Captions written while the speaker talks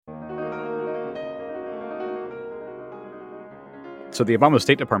So the Obama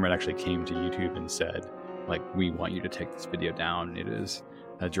State Department actually came to YouTube and said, like, we want you to take this video down. It is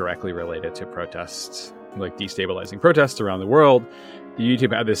directly related to protests, like destabilizing protests around the world.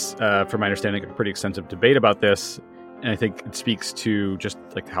 YouTube had this, from my understanding, a pretty extensive debate about this. And I think it speaks to just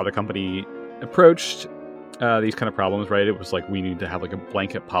like how the company approached these kind of problems, right? It was like, we need to have like a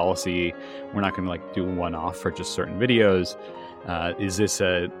blanket policy. We're not going to like do one-off for just certain videos. Is this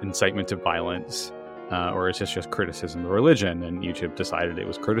an incitement to violence? Or is this just criticism of religion? And YouTube decided it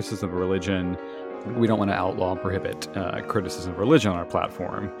was criticism of religion. We don't want to outlaw and prohibit criticism of religion on our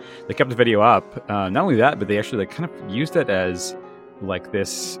platform. They kept the video up. Not only that, but they actually like kind of used it as like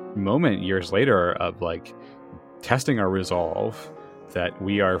this moment years later of like testing our resolve that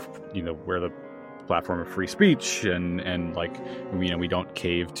we are, we're the platform of free speech and like, we don't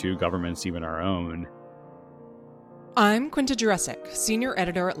cave to governments, even our own. I'm Quinta Jurecic, senior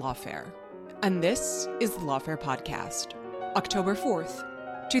editor at Lawfare, and this is the Lawfare Podcast, October 4th,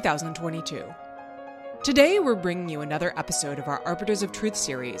 2022. Today, we're bringing you another episode of our Arbiters of Truth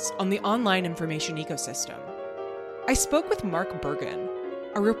series on the online information ecosystem. I spoke with Mark Bergen,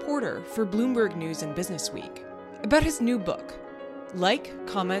 a reporter for Bloomberg News and Business Week, about his new book, Like,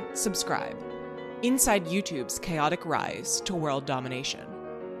 Comment, Subscribe, Inside YouTube's Chaotic Rise to World Domination.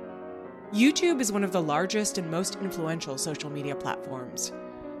 YouTube is one of the largest and most influential social media platforms,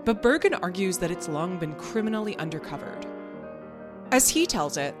 but Bergen argues that it's long been criminally undercovered. As he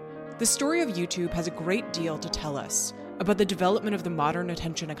tells it, the story of YouTube has a great deal to tell us about the development of the modern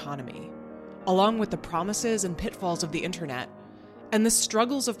attention economy, along with the promises and pitfalls of the internet, and the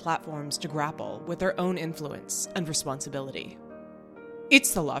struggles of platforms to grapple with their own influence and responsibility.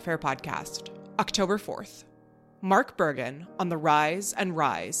 It's the Lawfare Podcast, October 4th. Mark Bergen on the rise and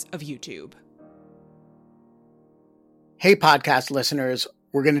rise of YouTube. Hey, podcast listeners,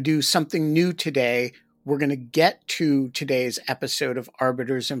 we're going to do something new today. We're going to get to today's episode of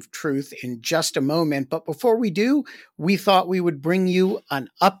Arbiters of Truth in just a moment. But before we do, we thought we would bring you an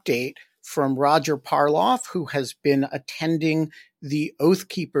update from Roger Parloff, who has been attending the Oath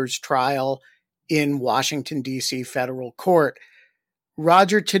Keepers trial in Washington, D.C. federal court.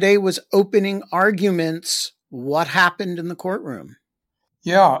 Roger, today was opening arguments. What happened in the courtroom?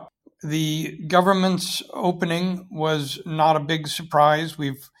 Yeah, the government's opening was not a big surprise.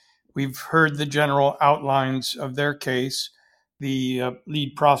 We've heard the general outlines of their case. The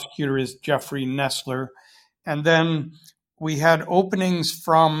lead prosecutor is Jeffrey Nestler. And then we had openings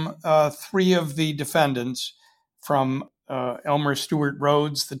from three of the defendants, from Elmer Stewart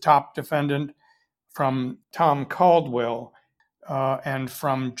Rhodes, the top defendant, from Tom Caldwell, and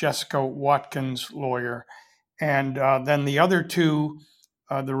from Jessica Watkins' lawyer. And then the other two,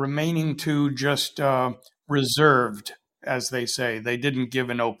 the remaining two, just reserved, as they say. They didn't give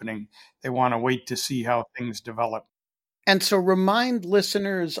an opening. They want to wait to see how things develop. And so remind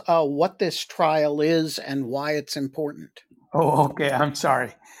listeners what this trial is and why it's important. Oh, okay. I'm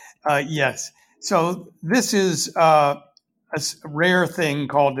sorry. Yes. So this is a rare thing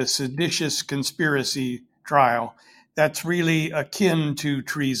called a seditious conspiracy trial that's really akin to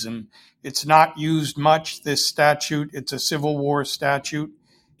treason. It's not used much, this statute. It's a Civil War statute.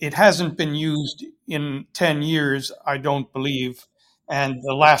 It hasn't been used in 10 years, I don't believe. And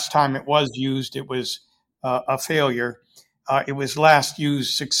the last time it was used, it was a failure. It was last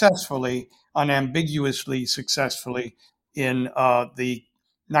used successfully, unambiguously successfully, in the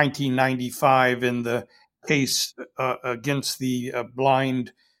 1995 in the case against the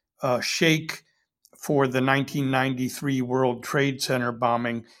blind sheikh for the 1993 World Trade Center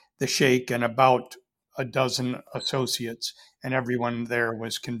bombing. The sheikh and about a dozen associates, and everyone there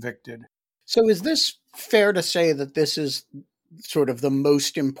was convicted. So is this fair to say that this is sort of the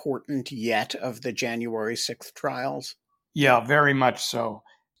most important yet of the January 6th trials? Yeah, very much so.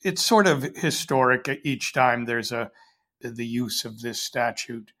 It's sort of historic each time there's the use of this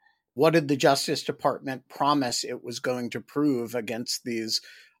statute. What did the Justice Department promise it was going to prove against these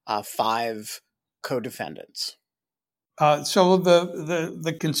five co-defendants? So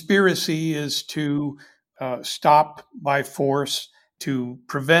the conspiracy is to stop by force, to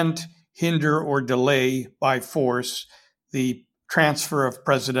prevent, hinder, or delay by force the transfer of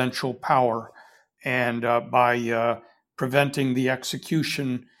presidential power, and by preventing the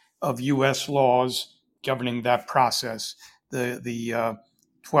execution of U.S. laws governing that process, the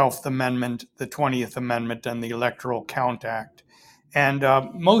 12th Amendment, the 20th Amendment, and the Electoral Count Act. And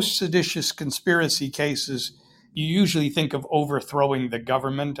most seditious conspiracy cases, you usually think of overthrowing the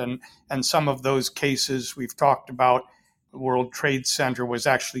government, and some of those cases we've talked about, the World Trade Center was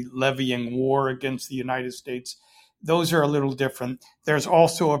actually levying war against the United States. Those are a little different. There's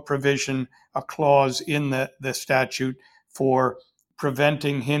also a provision, a clause in the statute for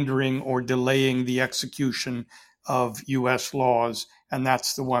preventing, hindering, or delaying the execution of U.S. laws. And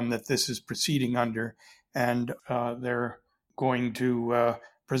that's the one that this is proceeding under. And they're going to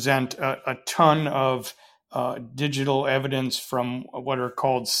present a ton of digital evidence from what are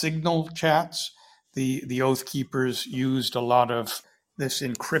called signal chats. The Oath Keepers used a lot of this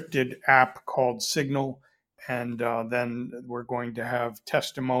encrypted app called Signal. And then we're going to have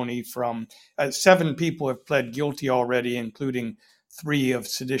testimony from 7 people have pled guilty already, including 3 of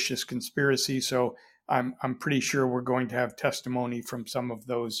seditious conspiracy. So I'm pretty sure we're going to have testimony from some of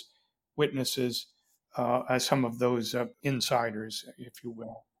those witnesses, some of those insiders, if you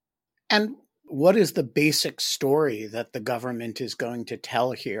will. And what is the basic story that the government is going to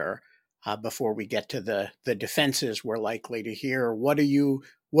tell here before we get to the defenses we're likely to hear? What do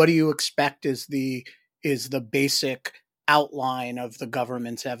you expect is the basic outline of the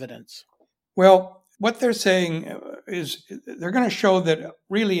government's evidence? Well, what they're saying is they're going to show that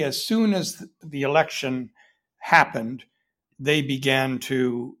really as soon as the election happened, they began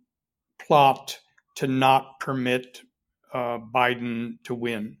to plot to not permit Biden to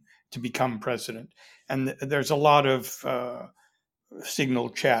win, to become president. And there's a lot of signal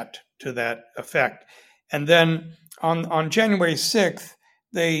chat to that effect. And then on January 6th,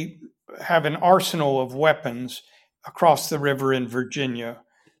 they have an arsenal of weapons across the river in Virginia.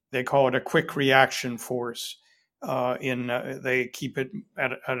 They call it a quick reaction force. They keep it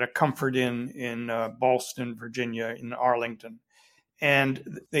at a Comfort Inn in Ballston, Virginia, in Arlington.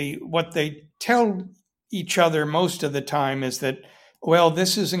 And what they tell each other most of the time is that, well,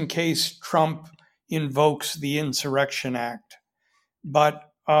 this is in case Trump invokes the Insurrection Act.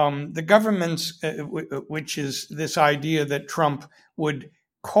 But the government's, which is this idea that Trump would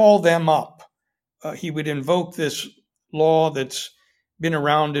call them up. He would invoke this law that's been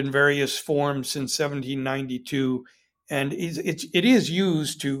around in various forms since 1792, and it is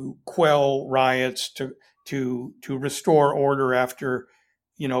used to quell riots, to restore order after,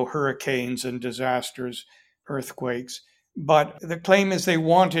 hurricanes and disasters, earthquakes. But the claim is they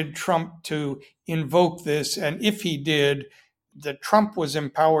wanted Trump to invoke this, and if he did, that Trump was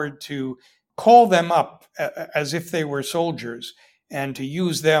empowered to call them up as if they were soldiers and to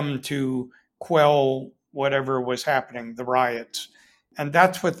use them to quell whatever was happening, the riots. And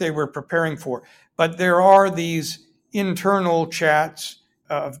that's what they were preparing for. But there are these internal chats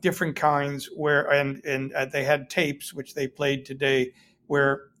of different kinds and they had tapes, which they played today,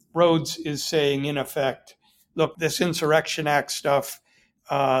 where Rhodes is saying, in effect, look, this Insurrection Act stuff,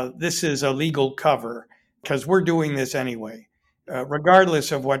 this is a legal cover because we're doing this anyway.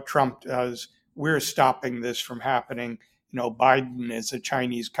 Regardless of what Trump does, we're stopping this from happening. Biden is a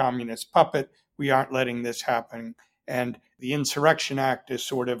Chinese communist puppet. We aren't letting this happen. And the Insurrection Act is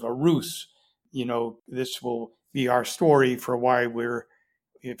sort of a ruse. This will be our story for why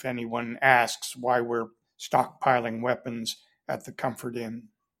if anyone asks, why we're stockpiling weapons at the Comfort Inn.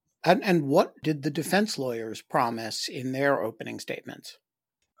 And what did the defense lawyers promise in their opening statements?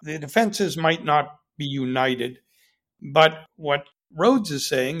 The defenses might not be united, but what Rhodes is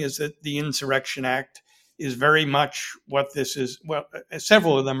saying is that the Insurrection Act is very much what this is. Well,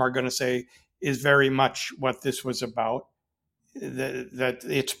 several of them are going to say is very much what this was about, that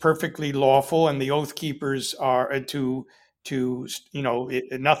it's perfectly lawful, and the Oath Keepers are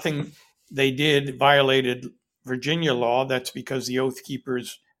nothing they did violated Virginia law. That's because the Oath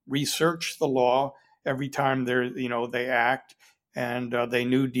Keepers research the law every time they act. And they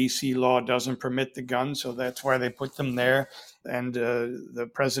knew D.C. law doesn't permit the gun, so that's why they put them there. And the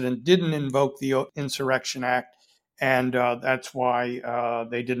president didn't invoke the Insurrection Act, and that's why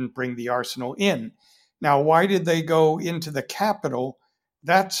they didn't bring the arsenal in. Now, why did they go into the Capitol?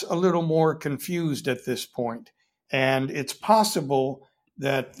 That's a little more confused at this point. And it's possible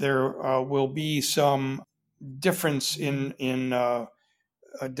that there will be some difference in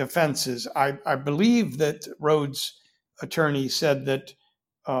defenses. I believe that Rhodes' attorney said that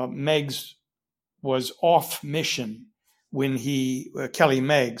Meggs was off mission when Kelly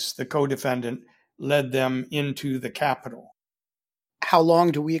Meggs, the co-defendant, led them into the Capitol. How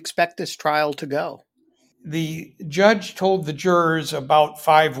long do we expect this trial to go? The judge told the jurors about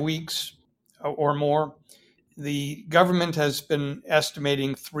 5 weeks or more. The government has been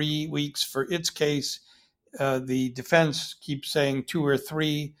estimating 3 weeks for its case. The defense keeps saying 2 or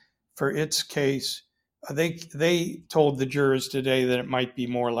 3 for its case. They told the jurors today that it might be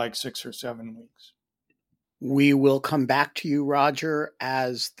more like 6 or 7 weeks. We will come back to you, Roger,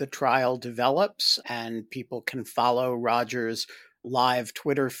 as the trial develops, and people can follow Roger's live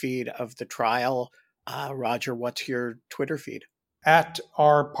Twitter feed of the trial. Roger, what's your Twitter feed? At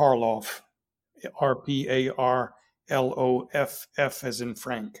R. Parloff, RPARLOFF. LOFF as in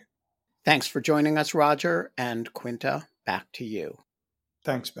Frank. Thanks for joining us, Roger, and Quinta, back to you.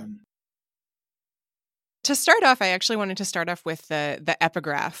 Thanks, Ben. To start off, I actually wanted to start off with the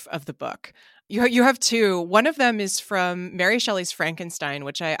epigraph of the book. You have two. One of them is from Mary Shelley's Frankenstein,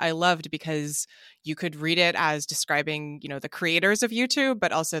 which I loved because you could read it as describing, the creators of YouTube,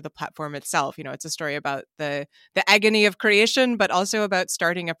 but also the platform itself. It's a story about the agony of creation, but also about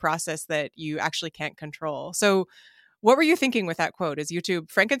starting a process that you actually can't control. So what were you thinking with that quote? Is YouTube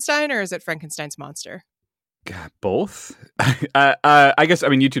Frankenstein or is it Frankenstein's monster? God, both. I guess,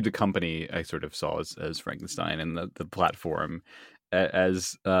 YouTube, the company, I sort of saw as Frankenstein, and the platform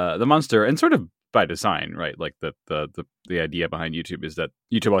as the monster, and sort of by design, right? Like the idea behind YouTube is that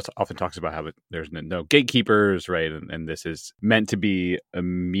YouTube often talks about how there's no gatekeepers, right? And this is meant to be a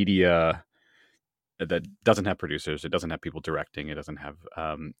media that doesn't have producers, it doesn't have people directing, it doesn't have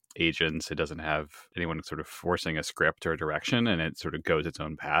agents, it doesn't have anyone sort of forcing a script or a direction, and it sort of goes its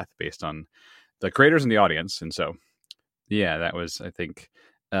own path based on the creators and the audience. And so, yeah, that was, I think,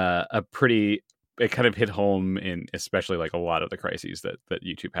 it kind of hit home in especially like a lot of the crises that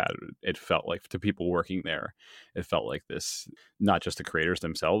YouTube had. It felt like to people working there, it felt like this, not just the creators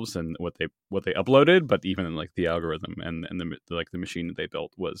themselves and what they uploaded, but even like the algorithm and the machine that they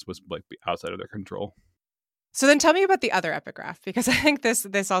built was like outside of their control. So then tell me about the other epigraph, because I think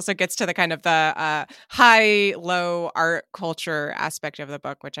this also gets to the kind of the high-low art culture aspect of the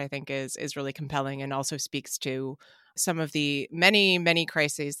book, which I think is really compelling and also speaks to some of the many, many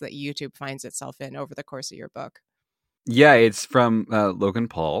crises that YouTube finds itself in over the course of your book. Yeah, it's from Logan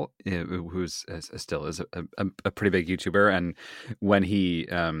Paul, who's still is a pretty big YouTuber. And when he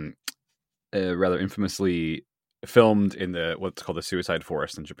rather infamously filmed in what's called the suicide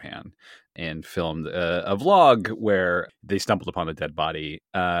forest in Japan, and filmed a vlog where they stumbled upon a dead body.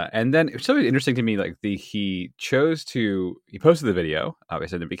 And then it's really interesting to me, like he posted the video,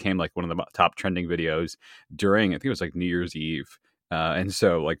 obviously, and it became like one of the top trending videos during, I think it was like New Year's Eve. And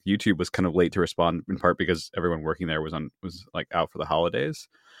so like YouTube was kind of late to respond, in part because everyone working there was like out for the holidays.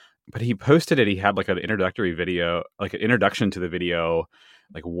 But he posted it. He had like an introductory video, like an introduction to the video,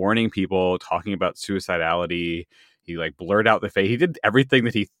 like warning people, talking about suicidality. He like blurred out the face. He did everything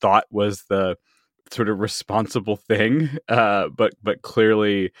that he thought was the sort of responsible thing. But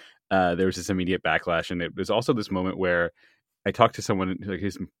clearly there was this immediate backlash. And it was also this moment where I talked to someone, like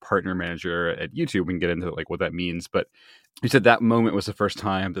his partner manager at YouTube, and get into like what that means. But he said that moment was the first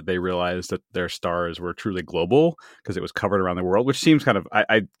time that they realized that their stars were truly global, because it was covered around the world, which seems kind of,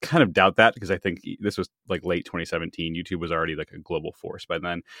 I kind of doubt that, because I think this was like late 2017. YouTube was already like a global force by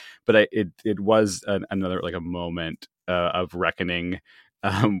then. But it was another like a moment of reckoning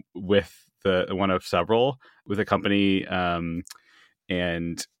with the one of several with a company,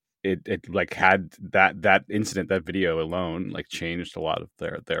 and it like had that incident, that video alone, like changed a lot of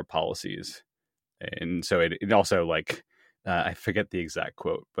their policies. And so it also like I forget the exact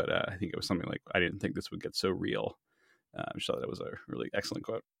quote, but I think it was something like, I didn't think this would get so real. So that was a really excellent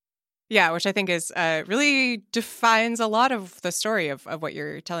quote. Yeah, which I think is really defines a lot of the story of what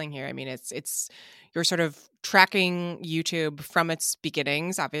you're telling here. I mean, it's you're sort of tracking YouTube from its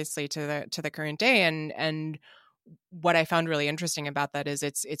beginnings, obviously, to the current day, and what I found really interesting about that is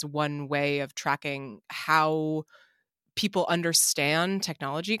it's one way of tracking how people understand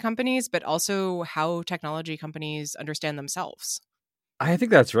technology companies, but also how technology companies understand themselves. I think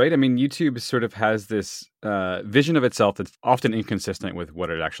that's right. I mean, YouTube sort of has this vision of itself that's often inconsistent with what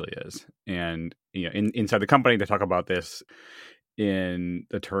it actually is. And inside the company, they talk about this in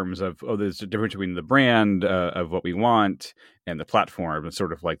the terms of, there's a difference between the brand of what we want and the platform, and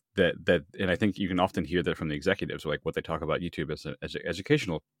sort of like that. And I think you can often hear that from the executives, like what they talk about YouTube as an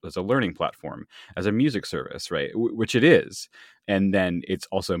educational, as a learning platform, as a music service, right? Which it is. And then it's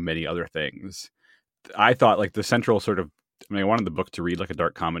also many other things. I thought like the central sort of, I wanted the book to read like a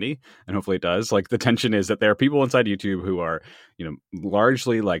dark comedy, and hopefully it does. Like the tension is that there are people inside YouTube who are,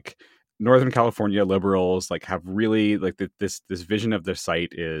 largely like Northern California liberals, like have really like this vision of their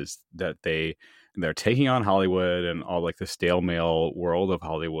site is that they're taking on Hollywood and all like the stale male world of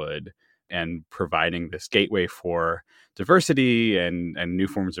Hollywood, and providing this gateway for diversity and new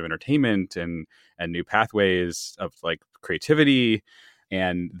forms of entertainment and new pathways of like creativity.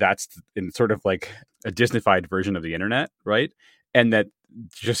 And that's in sort of like a Disney-fied version of the internet, right? And that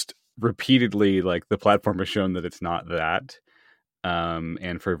just repeatedly, like the platform has shown that it's not that.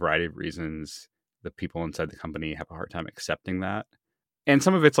 And for a variety of reasons, the people inside the company have a hard time accepting that. And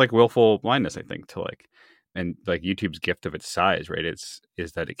some of it's like willful blindness, I think, to like, and like YouTube's gift of its size, right? Is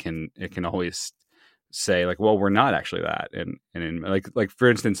that it can always say like, well, we're not actually that. And in like for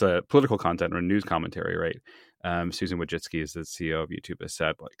instance, political content or news commentary, right? Susan Wojcicki is the CEO of YouTube, has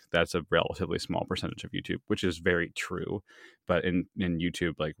said like that's a relatively small percentage of YouTube, which is very true. But in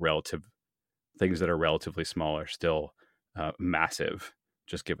YouTube, like relative things that are relatively small are still massive,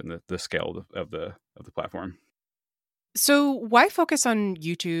 just given the scale of the platform. So why focus on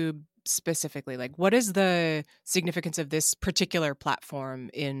YouTube specifically? Like, what is the significance of this particular platform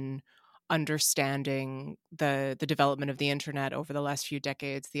in understanding the development of the internet over the last few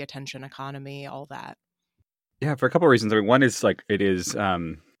decades, the attention economy, all that? Yeah, for a couple of reasons. I mean, one is like it is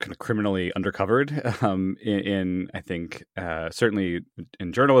kind of criminally undercovered in I think certainly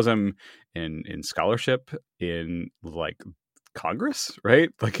in journalism, in scholarship, in like Congress, right?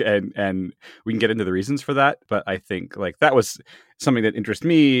 Like, and we can get into the reasons for that, but I think like that was something that interests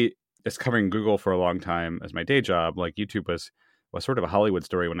me. As covering Google for a long time as my day job, like YouTube was sort of a Hollywood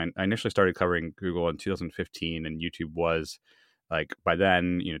story when I initially started covering Google in 2015, and YouTube was like by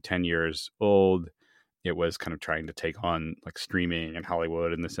then 10 years old. It was kind of trying to take on like streaming and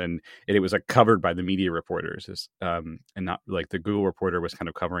Hollywood and this, and it was like covered by the media reporters, and not like the Google reporter was kind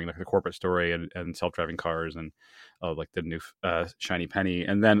of covering like the corporate story and self-driving cars and like the new shiny penny.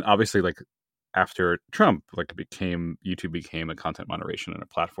 And then obviously like after Trump, like YouTube became a content moderation and a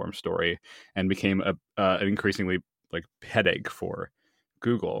platform story, and became an increasingly like headache for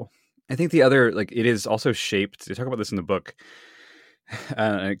Google. I think the other like it is also shaped. They talk about this in the book.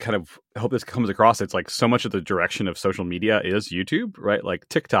 I kind of hope this comes across. It's like so much of the direction of social media is YouTube, right? Like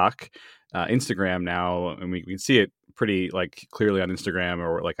TikTok, Instagram now, and we can see it pretty like clearly on Instagram.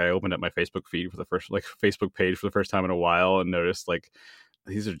 Or like I opened up my Facebook feed for the first like Facebook page for the first time in a while and noticed like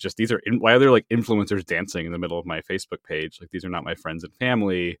why are there like influencers dancing in the middle of my Facebook page? Like these are not my friends and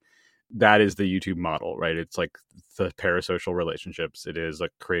family. That is the YouTube model, right? It's like the parasocial relationships. It is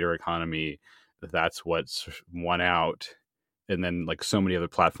like creator economy. That's what's won out. And then like so many other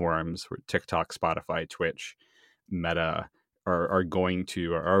platforms, TikTok, Spotify, Twitch, Meta are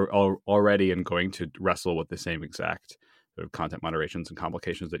already and going to wrestle with the same exact sort of content moderations and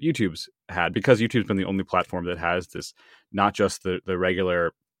complications that YouTube's had, because YouTube's been the only platform that has this, not just the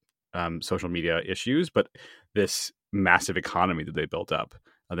regular social media issues, but this massive economy that they built up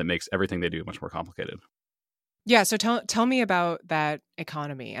that makes everything they do much more complicated. Yeah, so tell me about that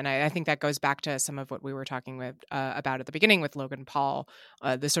economy, and I think that goes back to some of what we were talking about at the beginning with Logan Paul,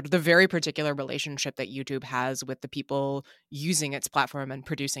 the very particular relationship that YouTube has with the people using its platform and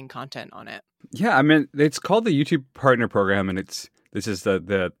producing content on it. Yeah, I mean it's called the YouTube Partner Program, and this is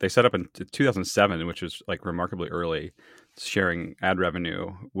they set up in 2007, which is like remarkably early, sharing ad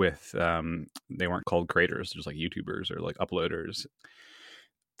revenue with they weren't called creators, just like YouTubers or like uploaders.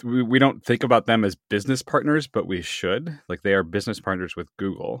 We don't think about them as business partners, but we should. Like they are business partners with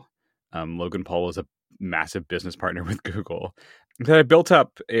Google. Logan Paul is a massive business partner with Google. That I built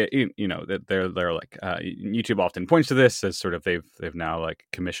up, that they're like YouTube often points to this as sort of they've now like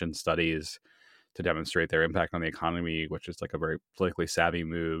commissioned studies to demonstrate their impact on the economy, which is like a very politically savvy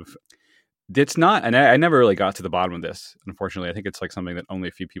move. It's not, and I never really got to the bottom of this. Unfortunately, I think it's like something that only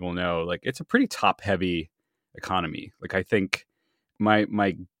a few people know. Like it's a pretty top heavy economy. Like I think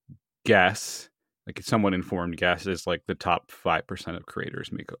my guess, like a somewhat informed guess, is like the top 5% of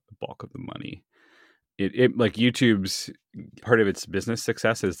creators make the bulk of the money. It like YouTube's part of its business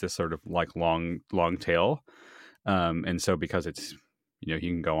success is this sort of like long tail, and so because it's you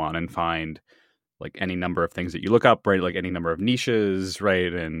can go on and find like any number of things that you look up, right? Like any number of niches,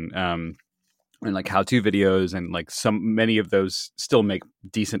 right? And like how-to videos, and like many of those still make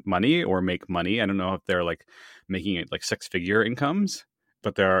decent money or make money. I don't know if they're like making it like 6-figure incomes,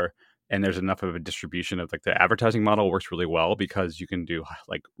 but there's enough of a distribution of like the advertising model works really well because you can do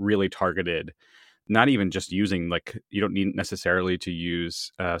like really targeted, not even just using like you don't need necessarily to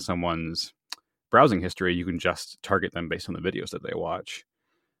use someone's browsing history. You can just target them based on the videos that they watch.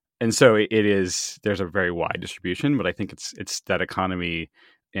 And so there's a very wide distribution, but I think it's that economy,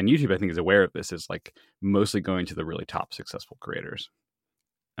 and YouTube I think is aware of this, is like mostly going to the really top successful creators.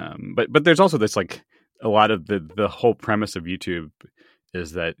 But there's also this like a lot of the whole premise of YouTube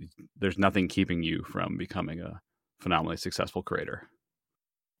is that there's nothing keeping you from becoming a phenomenally successful creator.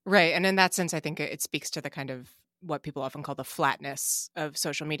 Right. And in that sense, I think it speaks to the kind of what people often call the flatness of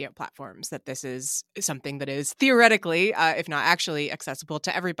social media platforms, that this is something that is theoretically, if not actually, accessible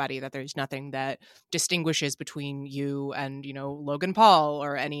to everybody, that there's nothing that distinguishes between you and, Logan Paul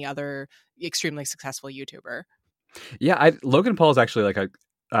or any other extremely successful YouTuber. Yeah, Logan Paul is actually like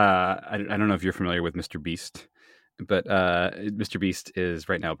I don't know if you're familiar with Mr. Beast, but Mr. Beast is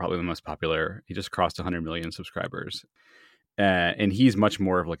right now probably the most popular. He just crossed 100 million subscribers. And he's much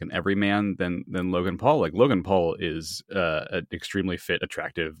more of like an everyman than Logan Paul. Like Logan Paul is an extremely fit,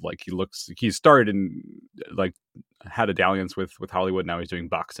 attractive. Like he started in like had a dalliance with Hollywood. Now he's doing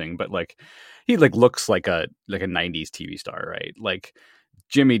boxing, but like he like looks like a 90s TV star, right? Like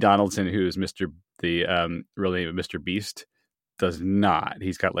Jimmy Donaldson, who is the real name of Mr. Beast, does not.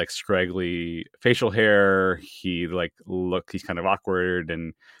 He's got like scraggly facial hair. He's kind of awkward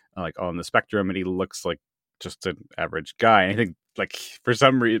and like on the spectrum, and he looks like just an average guy. And I think like for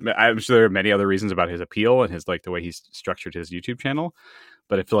some reason, I'm sure there are many other reasons about his appeal and his like the way he's structured his YouTube channel.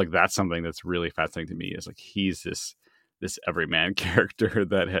 But I feel like that's something that's really fascinating to me is like he's this everyman character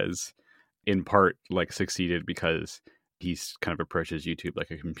that has in part like succeeded because he's kind of approaches YouTube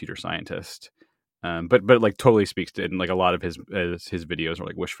like a computer scientist. But like totally speaks to it, and like a lot of his videos are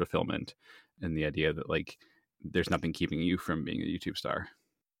like wish fulfillment and the idea that like there's nothing keeping you from being a YouTube star.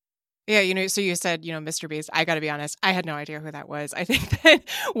 Yeah, so you said, Mr. Beast. I got to be honest, I had no idea who that was. I think that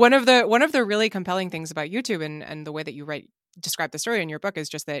one of the really compelling things about YouTube and the way that you describe the story in your book is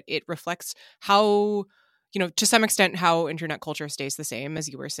just that it reflects how, to some extent, how internet culture stays the same. As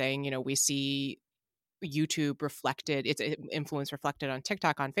you were saying, we see YouTube reflected, its influence reflected on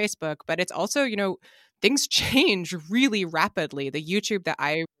TikTok, on Facebook, but it's also, things change really rapidly. The YouTube that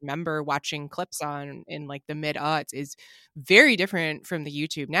I remember watching clips on in like the mid-aughts is very different from the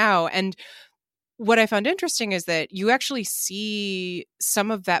YouTube now. And what I found interesting is that you actually see some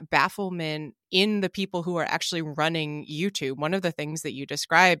of that bafflement in the people who are actually running YouTube. One of the things that you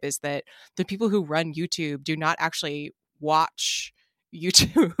describe is that the people who run YouTube do not actually watch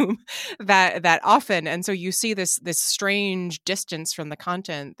YouTube that often, and so you see this strange distance from the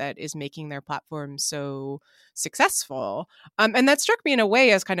content that is making their platform so successful, and that struck me in a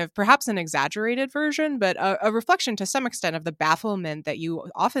way as kind of perhaps an exaggerated version, but a reflection to some extent of the bafflement that you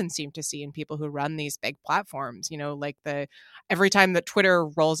often seem to see in people who run these big platforms. Like every time that Twitter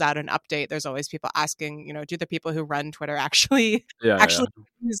rolls out an update, there's always people asking, do the people who run Twitter actually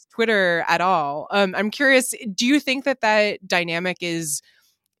use Twitter at all? I'm curious, do you think that dynamic is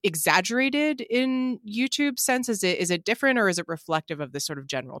exaggerated in YouTube sense? Is it different, or is it reflective of this sort of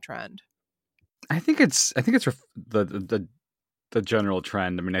general trend? I think it's the general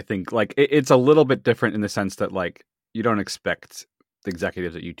trend. I mean, I think like it's a little bit different in the sense that like you don't expect the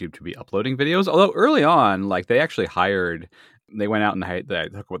executives at YouTube to be uploading videos. Although early on, like they actually they went out and I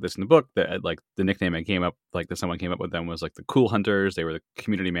talk about this in the book, that like the nickname I came up, like that someone came up with them was like the Cool Hunters. They were the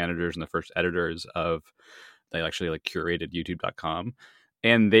community managers and the first editors they actually like curated youtube.com.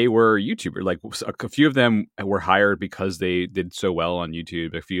 And they were YouTubers. Like a few of them were hired because they did so well on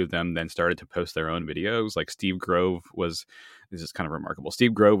YouTube. A few of them then started to post their own videos. Like Steve Grove this is kind of remarkable.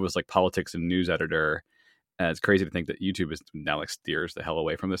 Steve Grove was like politics and news editor. It's crazy to think that YouTube is now like steers the hell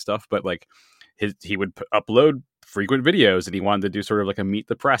away from this stuff. But like he would upload frequent videos, and he wanted to do sort of like a Meet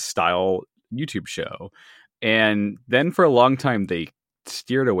the Press style YouTube show. And then for a long time, they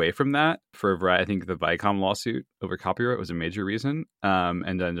steered away from that for a variety. I think the Viacom lawsuit over copyright was a major reason.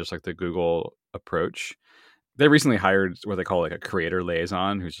 And then just like the Google approach, they recently hired what they call like a creator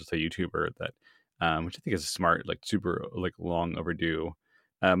liaison, who's just a YouTuber that, which I think is smart, like super like long overdue.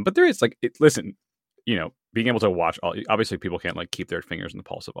 But there is like, listen, being able to watch obviously people can't like keep their fingers in the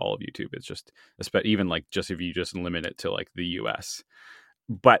pulse of all of YouTube. It's just, even like just if you just limit it to like the US.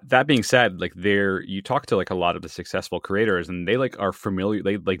 But that being said, like you talk to like a lot of the successful creators, and they like are familiar.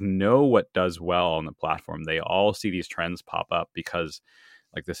 They like know what does well on the platform. They all see these trends pop up because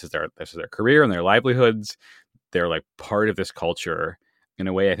like this is their career and their livelihoods. They're like part of this culture in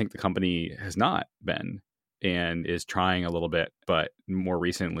a way I think the company has not been, and is trying a little bit, but more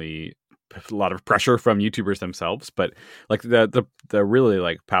recently a lot of pressure from YouTubers themselves. But like the really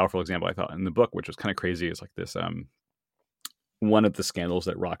like powerful example I thought in the book, which was kind of crazy, is like this one of the scandals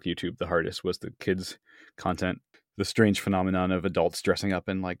that rocked YouTube the hardest was the kids content, the strange phenomenon of adults dressing up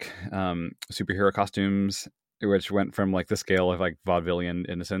in like superhero costumes, which went from like the scale of like vaudevillian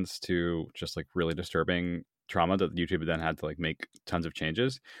innocence to just like really disturbing trauma that YouTube then had to like make tons of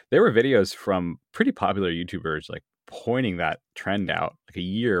changes. There were videos from pretty popular YouTubers like pointing that trend out like a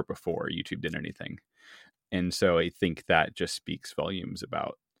year before YouTube did anything. And so I think that just speaks volumes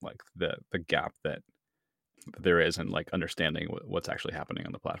about like the gap that there is in like understanding what's actually happening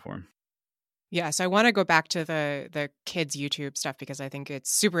on the platform. Yeah, so I want to go back to the kids YouTube stuff because I think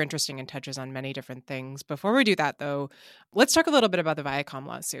it's super interesting and touches on many different things. Before we do that, though, let's talk a little bit about the Viacom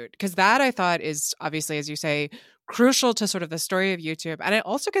lawsuit, because that I thought is obviously, as you say, crucial to sort of the story of YouTube. And it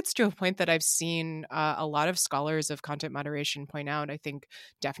also gets to a point that I've seen a lot of scholars of content moderation point out. I think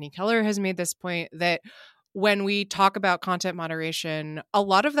Daphne Keller has made this point that when we talk about content moderation, a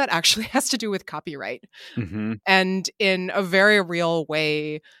lot of that actually has to do with copyright. Mm-hmm. And in a very real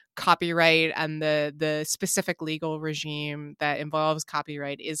way, copyright and the specific legal regime that involves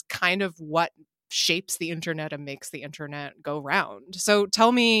copyright is kind of what shapes the internet and makes the internet go round. So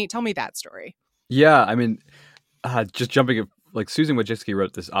tell me that story. Yeah, I mean, just jumping, like Susan Wojcicki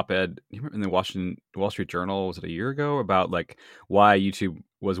wrote this op-ed in the Wall Street Journal, was it a year ago, about like why YouTube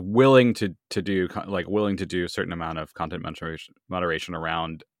was willing to do a certain amount of content moderation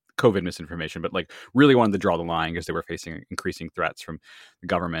around COVID misinformation, but like really wanted to draw the line because they were facing increasing threats from the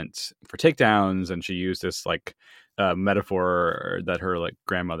government for takedowns. And she used this like metaphor that her like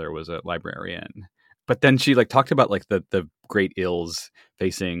grandmother was a librarian. But then she like talked about like the great ills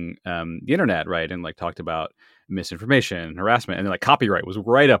facing the internet, right? And like talked about misinformation, harassment, and then like copyright was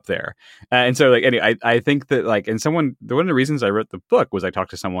right up there. And so like anyway, I think that like, and one of the reasons I wrote the book was I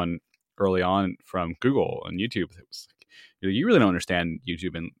talked to someone early on from Google and YouTube. It was like, you really don't understand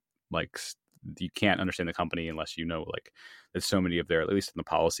YouTube, and like you can't understand the company unless you know like that so many of their, at least in the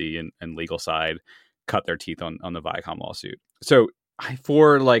policy and legal side, cut their teeth on the Viacom lawsuit. So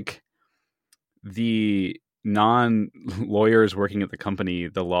for like the non-lawyers working at the company,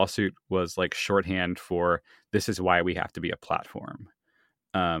 the lawsuit was like shorthand for this is why we have to be a platform.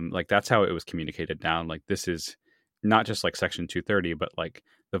 Like that's how it was communicated down. Like this is not just like Section 230, but like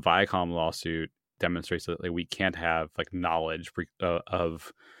the Viacom lawsuit demonstrates that like, we can't have like knowledge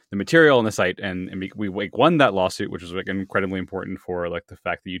of the material on the site, and we won that lawsuit, which was like incredibly important for like the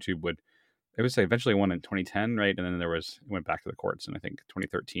fact that YouTube would, it was eventually won in 2010, right? And then it went back to the courts, and I think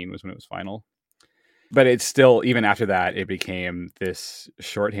 2013 was when it was final. But it's still, even after that, it became this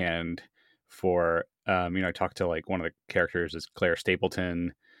shorthand for, I talked to like one of the characters is Claire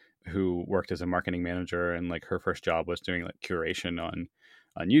Stapleton, who worked as a marketing manager, and like her first job was doing like curation on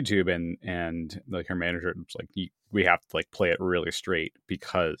YouTube, and like her manager was like, we have to like play it really straight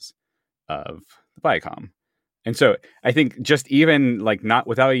because of the Viacom. And so I think just even like not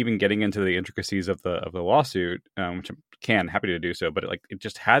without even getting into the intricacies of the lawsuit, which I'm happy to do so, but it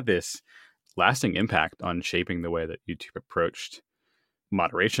just had this lasting impact on shaping the way that YouTube approached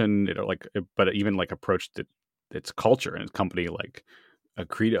moderation, but it even like approached its culture and its company like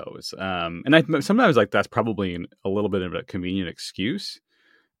credos. And I sometimes like that's probably a little bit of a convenient excuse,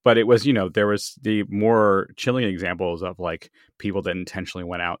 but it was, there was the more chilling examples of like people that intentionally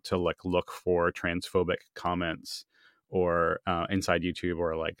went out to like look for transphobic comments or inside YouTube,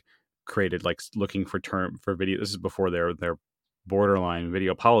 or like created like looking for video. This is before their borderline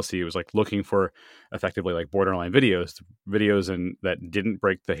video policy. It was like looking for effectively like borderline videos and that didn't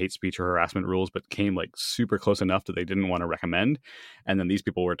break the hate speech or harassment rules, but came like super close enough that they didn't want to recommend. And then these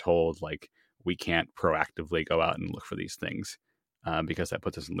people were told like, we can't proactively go out and look for these things because that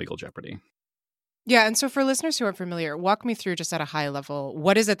puts us in legal jeopardy. Yeah. And so for listeners who aren't familiar, walk me through just at a high level,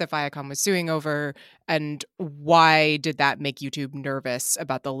 what is it that Viacom was suing over, and why did that make YouTube nervous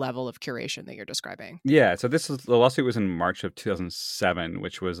about the level of curation that you're describing? Yeah. So the lawsuit was in March of 2007,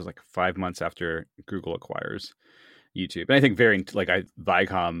 which was like 5 months after Google acquires YouTube. And I think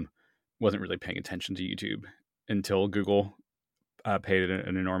Viacom wasn't really paying attention to YouTube until Google paid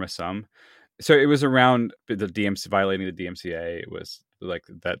an enormous sum. So it was around the DMCA, violating the DMCA. It was like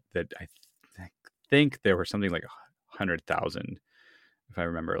that I think there were something like 100,000, if I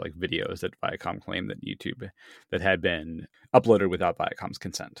remember, like videos that Viacom claimed that YouTube that had been uploaded without Viacom's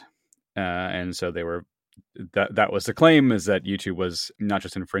consent. And so they were, that was the claim, is that YouTube was not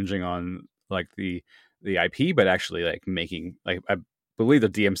just infringing on like the IP, but actually like making, like, I believe the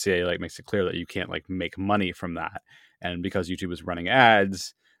DMCA like makes it clear that you can't like make money from that. And because YouTube was running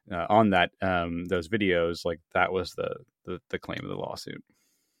ads on that those videos, like that was the claim of the lawsuit.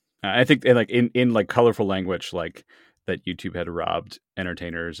 I think in like colorful language, like that YouTube had robbed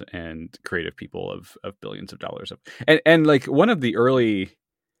entertainers and creative people of billions of dollars. And like one of the early,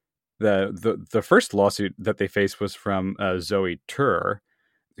 the first lawsuit that they faced was from Zoe Tur,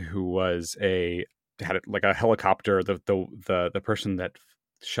 who had like a helicopter, the person that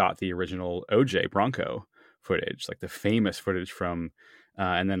shot the original OJ Bronco footage, like the famous footage from,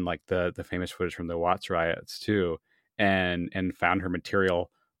 and then like the famous footage from the Watts riots too, and found her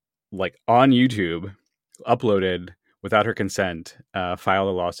material like on YouTube, uploaded without her consent, filed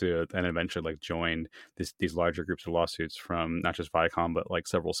a lawsuit, and eventually like joined these larger groups of lawsuits from not just Viacom, but like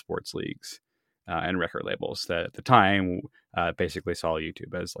several sports leagues and record labels that at the time basically saw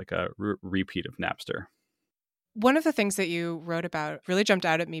YouTube as like a repeat of Napster. One of the things that you wrote about really jumped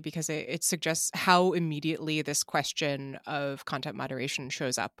out at me because it suggests how immediately this question of content moderation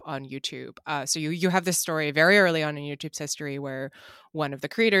shows up on YouTube. So you have this story very early on in YouTube's history where one of the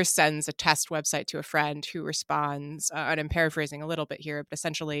creators sends a test website to a friend who responds, and I'm paraphrasing a little bit here, but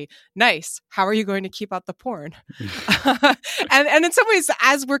essentially, nice. How are you going to keep out the porn? and in some ways,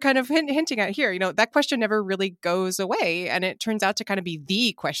 as we're kind of hinting at here, that question never really goes away. And it turns out to kind of be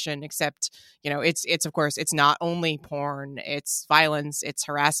the question, except, it's of course, it's not only porn, it's violence, it's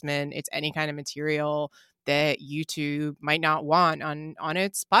harassment, it's any kind of material that YouTube might not want on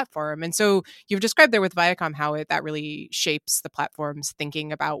its platform. And so you've described there with Viacom how that really shapes the platform's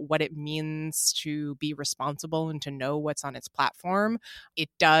thinking about what it means to be responsible and to know what's on its platform. It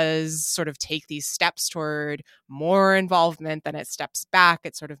does sort of take these steps toward more involvement, then it steps back,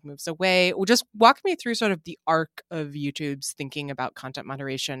 it sort of moves away. Well, just walk me through sort of the arc of YouTube's thinking about content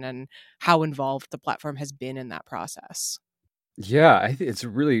moderation and how involved the platform has been in that process. Yeah, I think it's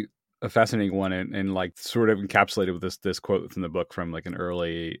really a fascinating one, and like sort of encapsulated with this quote from the book from like an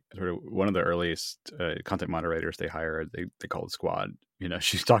early sort of one of the earliest content moderators they hired. They called it Squad.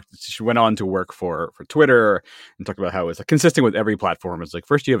 She went on to work for Twitter and talked about how it's like consistent with every platform. It's like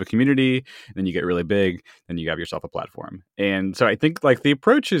first you have a community, then you get really big, then you have yourself a platform. And so I think like the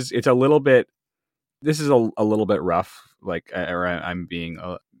approach it's a little bit. This is a little bit rough, like, or I'm being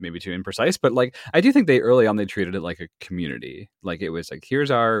maybe too imprecise, but like, I do think early on they treated it like a community. Like it was like, this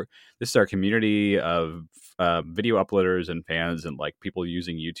is our community of video uploaders and fans and like people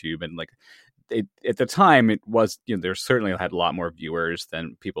using YouTube. And like at the time it was, there certainly had a lot more viewers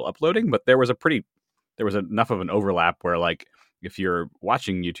than people uploading, but there was enough of an overlap where like, if you're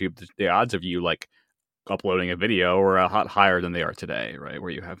watching YouTube, the odds of you like uploading a video are a lot higher than they are today, right? Where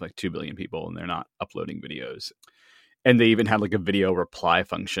you have like 2 billion people and they're not uploading videos. And they even had like a video reply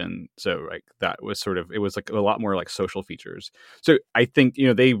function. So like that was it was like a lot more like social features. So I think,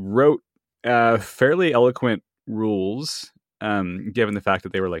 they wrote fairly eloquent rules, given the fact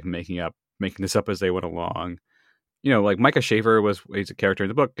that they were like making this up as they went along. Like Micah Shaver he's a character in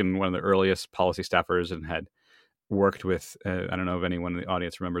the book and one of the earliest policy staffers and had worked with, I don't know if anyone in the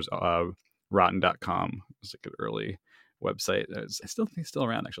audience remembers, Rotten.com. It was like an early website. I still think it's still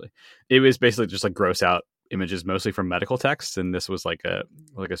around, actually. It was basically just like gross out images, mostly from medical texts, and this was like a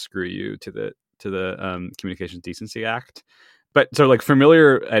screw you to the Communications Decency Act. But so like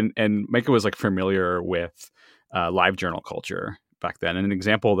familiar, and Micah was like familiar with live journal culture back then. And an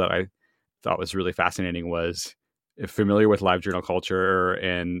example that I thought was really fascinating was familiar with live journal culture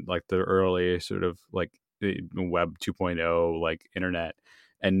and like the early sort of like the web 2.0 like internet,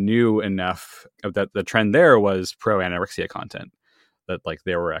 and knew enough of that the trend there was pro anorexia content, that like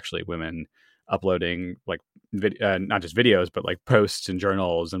there were actually women uploading like not just videos but like posts and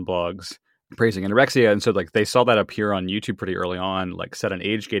journals and blogs praising anorexia. And so like they saw that appear on YouTube pretty early on, like set an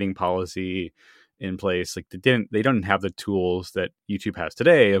age gating policy in place. Like they don't have the tools that YouTube has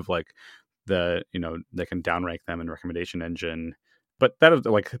today of like they can downrank them in recommendation engine, but that is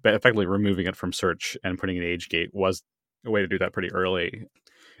like effectively removing it from search and putting an age gate was a way to do that pretty early.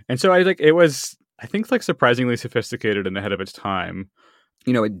 And so it was, I think, like surprisingly sophisticated and ahead of its time.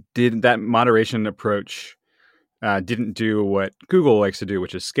 That moderation approach didn't do what Google likes to do,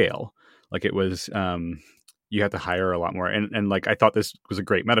 which is scale. Like it was, you have to hire a lot more. And like, I thought this was a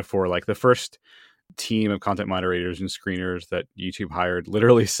great metaphor. Like the first team of content moderators and screeners that YouTube hired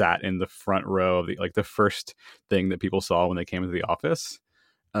literally sat in the front row of the first thing that people saw when they came into the office.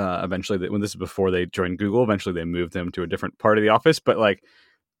 Eventually, when this is before they joined Google, eventually they moved them to a different part of the office. But like,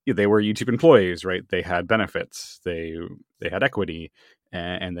 they were YouTube employees, right? They had benefits, they had equity,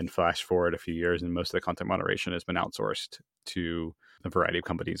 and then flash forward a few years, and most of the content moderation has been outsourced to a variety of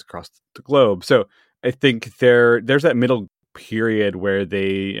companies across the globe. So I think there's that middle period where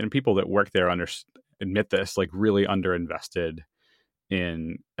and people that work there admit this, like really underinvested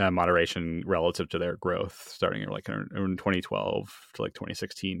in moderation relative to their growth, starting like in 2012 to like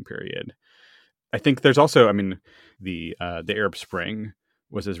 2016 period. I think there's also, the Arab Spring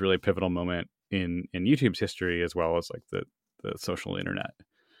was this really pivotal moment in YouTube's history, as well as like the social internet,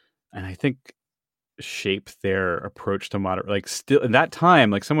 and I think shaped their approach to moderate. Like still in that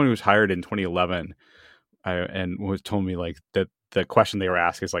time, like someone who was hired in 2011 and was told me like that the question they were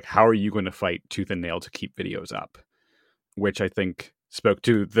asked is like, how are you going to fight tooth and nail to keep videos up? Which I think spoke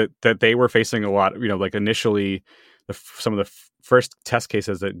to that they were facing a lot, like initially some of the first test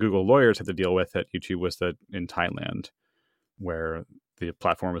cases that Google lawyers had to deal with at YouTube was that in Thailand, where the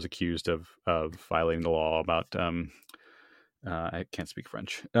platform was accused of violating the law about I can't speak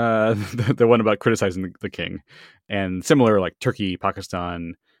French. The one about criticizing the king, and similar like Turkey,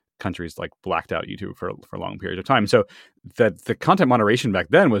 Pakistan, countries like blacked out YouTube for long periods of time. So that the content moderation back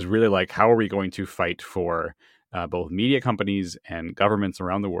then was really like, how are we going to fight for both media companies and governments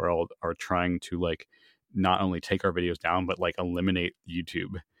around the world are trying to like not only take our videos down, but like eliminate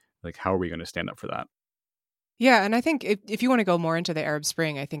YouTube. Like, how are we going to stand up for that? Yeah, and I think if you want to go more into the Arab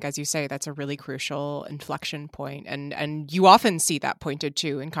Spring, I think, as you say, that's a really crucial inflection point. And you often see that pointed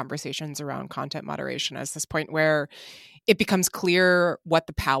to in conversations around content moderation as this point where it becomes clear what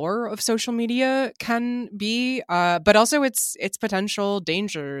the power of social media can be, but also its potential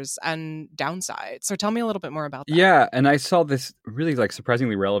dangers and downsides. So tell me a little bit more about that. Yeah, and I saw this really like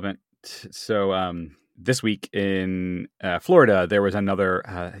surprisingly relevant. So this week in Florida, there was another.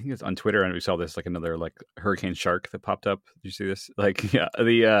 I think it was on Twitter, and we saw this like another like hurricane shark that popped up. Did you see this? Like, yeah,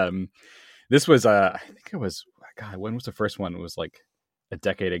 this was I think it was, God, when was the first one? It was like a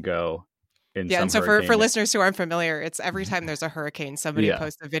decade ago. Yeah, and so for listeners who aren't familiar, it's every time there's a hurricane, somebody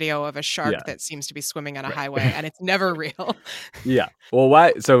posts a video of a shark that seems to be swimming on a highway, and it's never real. Yeah. Well,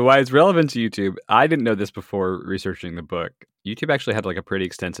 why it's relevant to YouTube? I didn't know this before researching the book. YouTube actually had like a pretty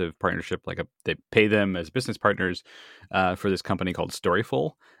extensive partnership. They pay them as business partners for this company called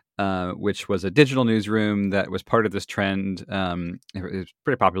Storyful, which was a digital newsroom that was part of this trend. It was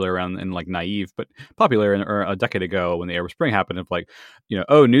pretty popular around and like naive, but popular a decade ago when the Arab Spring happened. Of like,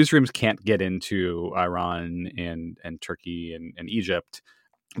 newsrooms can't get into Iran and Turkey and Egypt,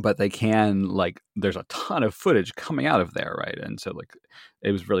 but they can, like, there's a ton of footage coming out of there, right? And so like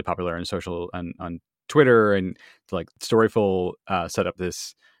it was really popular in social and on Twitter, and like Storyful set up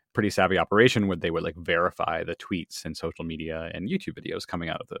this pretty savvy operation where they would like verify the tweets and social media and YouTube videos coming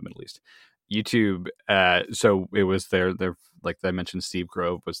out of the Middle East. YouTube, so it was their like I mentioned, Steve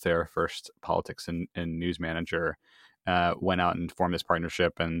Grove was their first politics and news manager, went out and formed this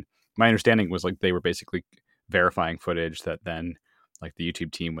partnership. And my understanding was like they were basically verifying footage that then like the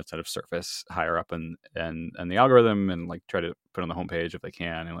YouTube team would sort of surface higher up and the algorithm and like try to put on the homepage if they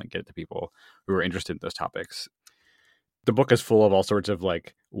can and like get it to people who are interested in those topics. The book is full of all sorts of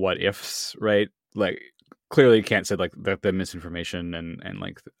like what ifs, right? Like clearly you can't say like the misinformation and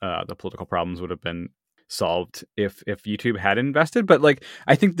like the political problems would have been solved if YouTube had invested. But like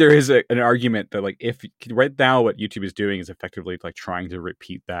I think there is an argument that like if right now what YouTube is doing is effectively like trying to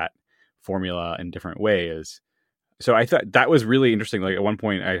repeat that formula in different ways. So I thought that was really interesting. Like at one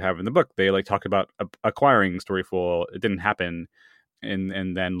point I have in the book, they like talk about acquiring Storyful. It didn't happen.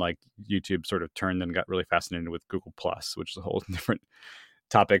 And then like YouTube sort of turned and got really fascinated with Google Plus, which is a whole different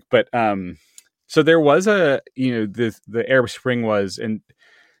topic. But so there was the Arab Spring was, and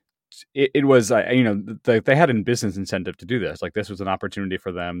it was they had a business incentive to do this. Like this was an opportunity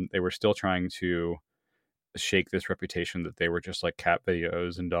for them. They were still trying to shake this reputation that they were just like cat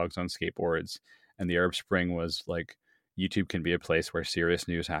videos and dogs on skateboards. And the Arab Spring was like YouTube can be a place where serious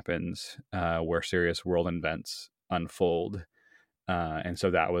news happens, where serious world events unfold. And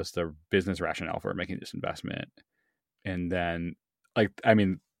so that was the business rationale for making this investment. And then, like, I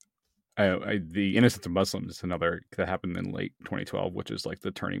mean, the Innocence of Muslims is another that happened in late 2012, which is like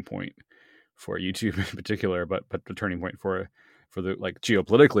the turning point for YouTube in particular, but the turning point for the like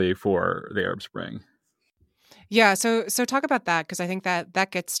geopolitically for the Arab Spring. Yeah, so talk about that, because I think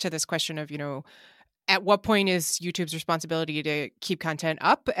that gets to this question of, at what point is YouTube's responsibility to keep content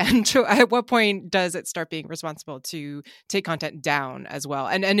up, and at what point does it start being responsible to take content down as well?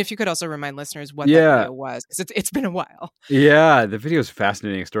 And if you could also remind listeners what that video was, because it's been a while. Yeah, the video is a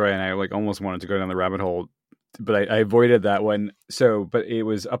fascinating story, and I like almost wanted to go down the rabbit hole, but I avoided that one. So, but it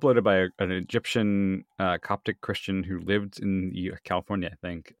was uploaded by an Egyptian Coptic Christian who lived in California, I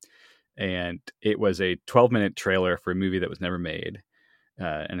think. And it was a 12-minute trailer for a movie that was never made.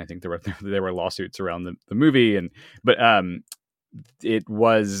 And I think there were lawsuits around the movie, but it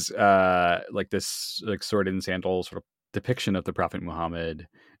was like this like sword and sandals sort of depiction of the Prophet Muhammad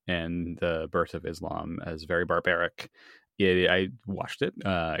and the birth of Islam as very barbaric. I watched it.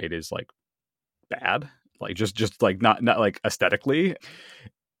 It is like bad, like just like not like aesthetically.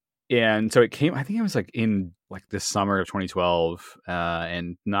 And so it came, I think it was like in like this summer of 2012,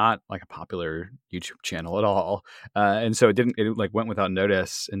 and not like a popular YouTube channel at all. And so it like went without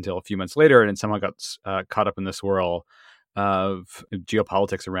notice until a few months later, and it somehow got caught up in the swirl of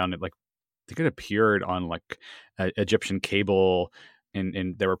geopolitics around it. Like I think it appeared on like Egyptian cable,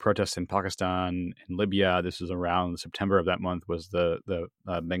 and there were protests in Pakistan and Libya. This was around September of that month was the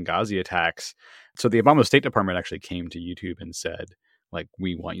Benghazi attacks. So the Obama State Department actually came to YouTube and said, like,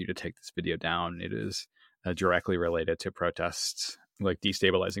 we want you to take this video down. It is directly related to protests, like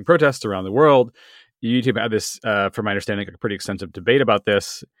destabilizing protests around the world. YouTube had this, from my understanding, a pretty extensive debate about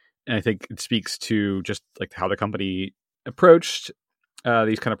this. And I think it speaks to just like how the company approached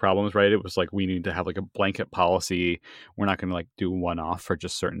these kind of problems, right? It was like, we need to have like a blanket policy. We're not going to like do one-off for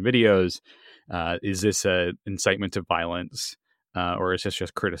just certain videos. Is this a incitement to violence? or is this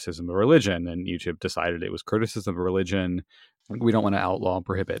just criticism of religion? And YouTube decided it was criticism of religion. We don't want to outlaw and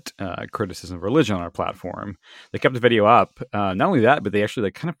prohibit criticism of religion on our platform. They kept the video up. Not only that, but they actually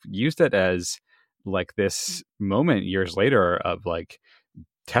like kind of used it as like this moment years later of like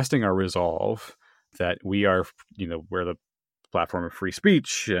testing our resolve that we are, we're the platform of free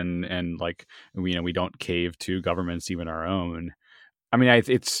speech and like, we don't cave to governments, even our own. I mean,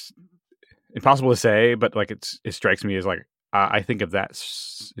 it's impossible to say, but like it strikes me as like, I think if that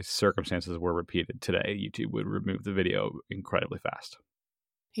circumstances were repeated today, YouTube would remove the video incredibly fast.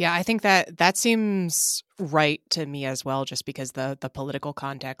 Yeah, I think that seems right to me as well, just because the political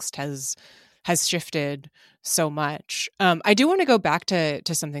context has shifted so much. I do want to go back to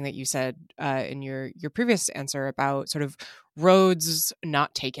something that you said in your previous answer about sort of roads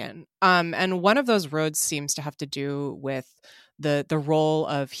not taken. And one of those roads seems to have to do with the role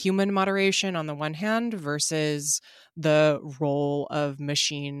of human moderation on the one hand versus the role of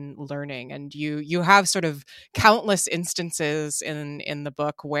machine learning. And you have sort of countless instances in the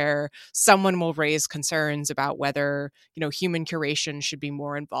book where someone will raise concerns about whether, human curation should be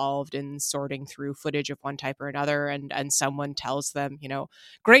more involved in sorting through footage of one type or another. And someone tells them,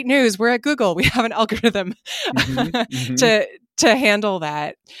 great news, we're at Google, we have an algorithm to handle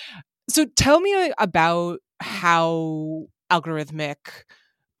that. So tell me about how algorithmic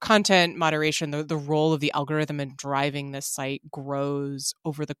content moderation, the role of the algorithm in driving this site grows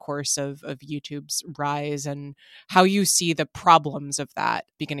over the course of YouTube's rise, and how you see the problems of that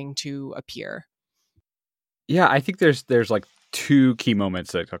beginning to appear. Yeah, I think there's like two key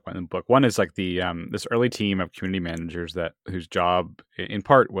moments that I talk about in the book. One is like the this early team of community managers whose job in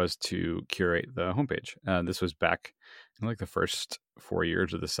part was to curate the homepage. This was back in like the first 4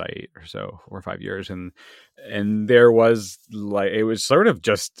 years of the site or so, 4 or 5 years, and there was like, it was sort of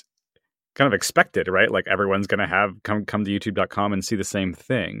just kind of expected, right? Like everyone's going to come to youtube.com and see the same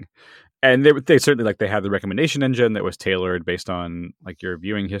thing. And they certainly like they had the recommendation engine that was tailored based on like your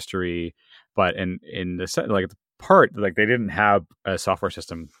viewing history, but in the like the part like they didn't have a software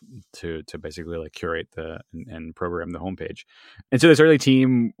system to basically like curate and program the homepage. And so this early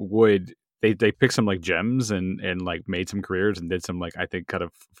team they picked some like gems and like made some careers and did some like, I think, kind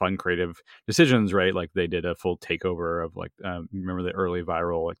of fun creative decisions, right? Like they did a full takeover of like remember the early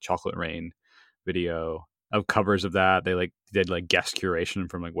viral like Chocolate Rain video of covers of that. They like did like guest curation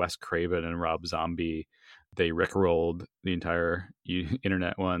from like Wes Craven and Rob Zombie. They rickrolled the entire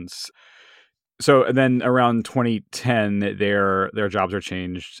internet once. So and then around 2010, their jobs are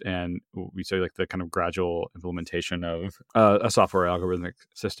changed, and we see like the kind of gradual implementation of a software algorithmic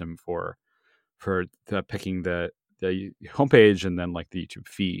system for picking the homepage and then like the YouTube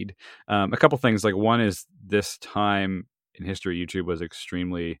feed. A couple things, like one is this time in history, YouTube was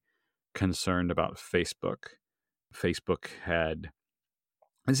extremely concerned about Facebook. Facebook had,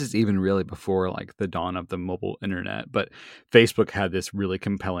 this is even really before like the dawn of the mobile internet, but Facebook had this really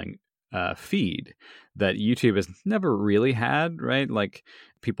compelling feed that YouTube has never really had, right? Like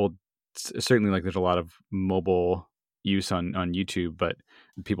people certainly like there's a lot of mobile use on YouTube, but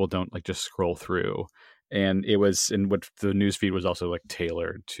people don't like just scroll through. And it was in what the news feed was also like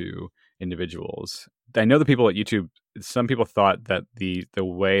tailored to individuals. I know the people at YouTube, some people thought that the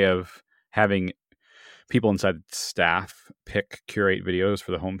way of having people inside staff curate videos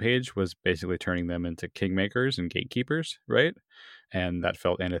for the homepage was basically turning them into kingmakers and gatekeepers, right? And that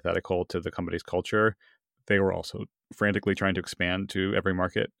felt antithetical to the company's culture. They were also frantically trying to expand to every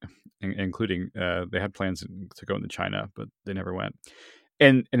market, including they had plans to go into China, but they never went.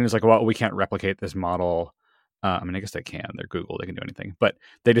 And it's like, well, we can't replicate this model. I mean, I guess they can. They're Google. They can do anything. But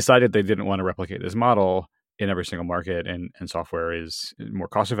they decided they didn't want to replicate this model in every single market, and software is more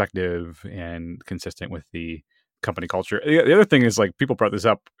cost effective and consistent with the company culture. The other thing is, like, people brought this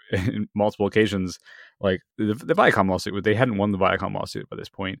up in multiple occasions, like the Viacom lawsuit. They hadn't won the Viacom lawsuit by this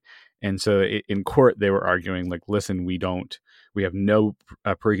point, and so in court they were arguing, like, listen, we have no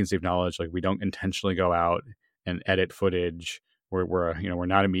preconceived knowledge, like we don't intentionally go out and edit footage. We're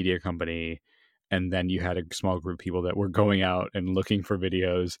not a media company. And then you had a small group of people that were going out and looking for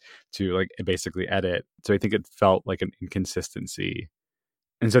videos to like basically edit. So I think it felt like an inconsistency.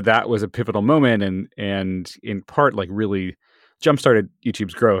 And so that was a pivotal moment, and in part like really jump-started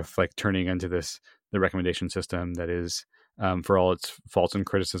YouTube's growth, like turning into the recommendation system that is, for all its faults and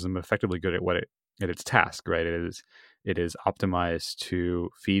criticism, effectively good at its task, right? It is optimized to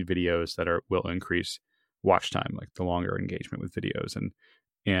feed videos that will increase watch time, like the longer engagement with videos, and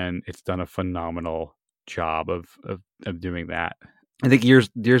it's done a phenomenal job of doing that. I think years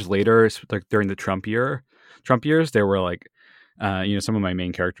later, like during the Trump years, there were like, some of my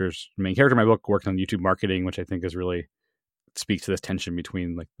main character in my book worked on YouTube marketing, which I think is really speak to this tension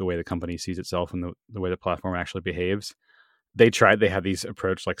between like the way the company sees itself and the way the platform actually behaves. They had these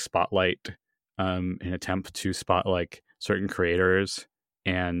approach like Spotlight, in an attempt to spot like certain creators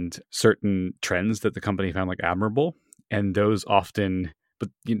and certain trends that the company found like admirable. And those often, but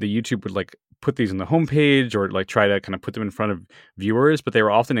the YouTube would like put these on the homepage or like try to kind of put them in front of viewers, but they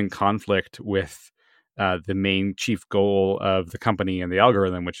were often in conflict with the main chief goal of the company and the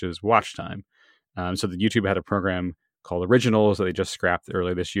algorithm, which is watch time. So the YouTube had a program called Originals that they just scrapped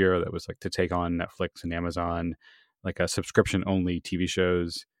early this year that was like to take on Netflix and Amazon, like a subscription only TV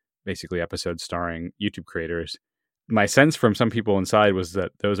shows, basically episodes starring YouTube creators. My sense from some people inside was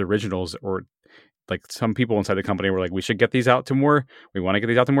that those originals, or like some people inside the company were like, we should get these out to more, we want to get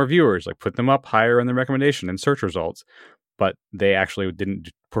these out to more viewers, like put them up higher in the recommendation and search results. But they actually didn't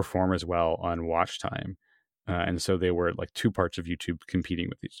perform as well on watch time. And so they were like two parts of YouTube competing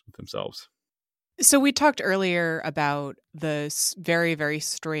with themselves. So we talked earlier about the very, very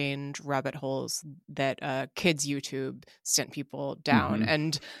strange rabbit holes that kids YouTube sent people down. Mm-hmm.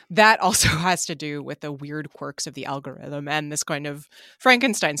 And that also has to do with the weird quirks of the algorithm and this kind of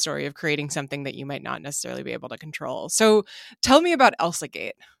Frankenstein story of creating something that you might not necessarily be able to control. So tell me about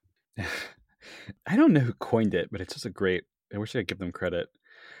ElsaGate. I don't know who coined it, but it's just I wish I could give them credit.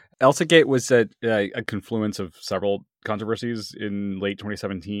 ElsaGate was a confluence of several controversies in late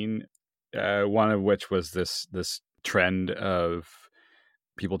 2017. One of which was this trend of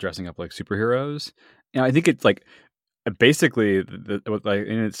people dressing up like superheroes. And I think it's like basically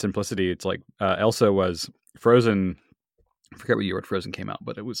in its simplicity, it's like Elsa was Frozen. I forget what year Frozen came out,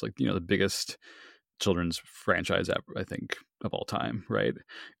 but it was like, the biggest children's franchise ever, I think, of all time, right?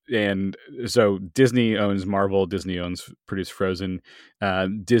 And so Disney owns Marvel, Disney produced Frozen.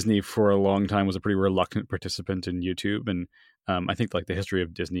 Disney for a long time was a pretty reluctant participant in YouTube, and I think like the history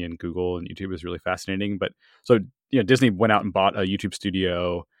of Disney and Google and YouTube is really fascinating. But so Disney went out and bought a YouTube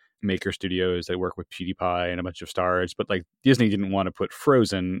studio, Maker Studios, that work with PewDiePie and a bunch of stars, but like Disney didn't want to put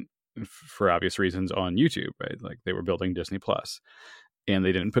Frozen for obvious reasons on YouTube, right? Like they were building Disney Plus. And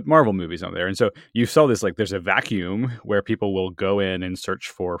they didn't put Marvel movies on there. And so you saw this, like there's a vacuum where people will go in and search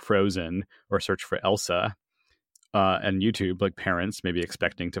for Frozen or search for Elsa and YouTube, like parents maybe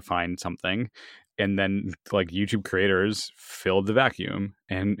expecting to find something. And then like YouTube creators filled the vacuum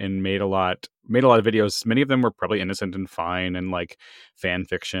and made a lot of videos. Many of them were probably innocent and fine and like fan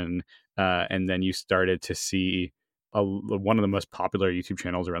fiction. And then you started to see one of the most popular YouTube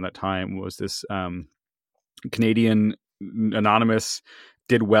channels around that time was this Canadian anonymous,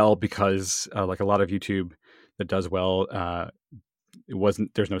 did well because like a lot of YouTube that does well,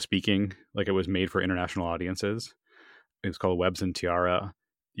 there's no speaking, like it was made for international audiences. It was called Webs and Tiara.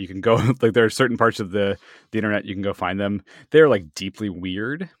 You can go like there are certain parts of the internet you can go find them. They're like deeply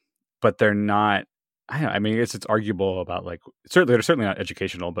weird, but they're not. I mean, it's arguable about like they're certainly not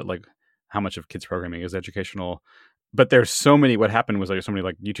educational, but like how much of kids programming is educational. But there's so many. What happened was like so many,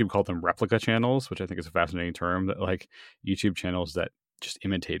 like YouTube called them replica channels, which I think is a fascinating term. That like YouTube channels that just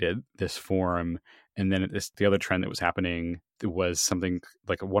imitated this form. And then the other trend that was happening was something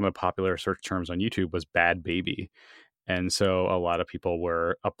like one of the popular search terms on YouTube was bad baby. And so a lot of people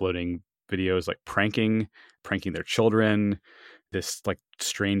were uploading videos like pranking their children. This like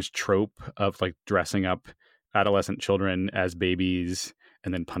strange trope of like dressing up adolescent children as babies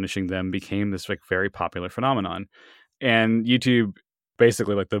and then punishing them became this like very popular phenomenon. And YouTube,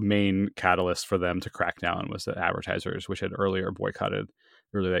 basically like the main catalyst for them to crack down was that advertisers, which had earlier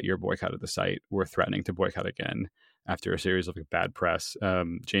that year boycotted the site, were threatening to boycott again after a series of like bad press.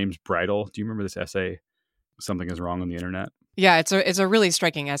 James Bridle, do you remember this essay, Something is Wrong on the Internet? Yeah, it's a really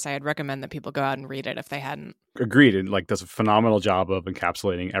striking essay. I'd recommend that people go out and read it if they hadn't. Agreed. And like does a phenomenal job of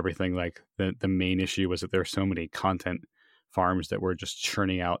encapsulating everything. Like the main issue was that there are so many content farms that were just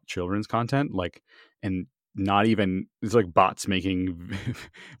churning out children's content, like, and not even, it's like bots making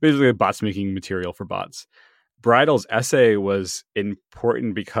basically bots making material for bots. Bridle's essay was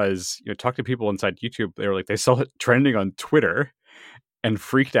important because talk to people inside YouTube, they were like, they saw it trending on Twitter and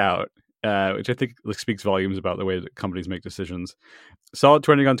freaked out, which I think speaks volumes about the way that companies make decisions. Saw it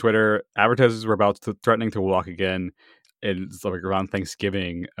trending on Twitter. Advertisers were threatening to walk again. And it's like around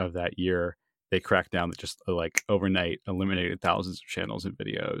Thanksgiving of that year, they cracked down that just like overnight eliminated thousands of channels and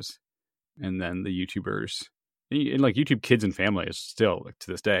videos. And then the YouTubers, and like YouTube Kids and Family is still like,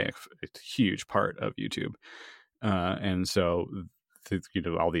 to this day a huge part of YouTube. And so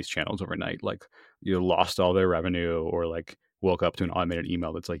all these channels overnight like lost all their revenue or like woke up to an automated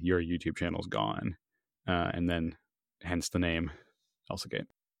email that's like your YouTube channel's gone. And then hence the name ElsaGate.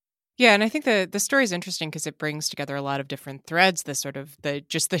 Yeah, and I think the story is interesting because it brings together a lot of different threads. The sort of the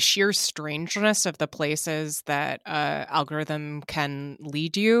sheer strangeness of the places that algorithm can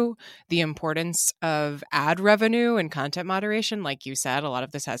lead you, the importance of ad revenue and content moderation. Like you said, a lot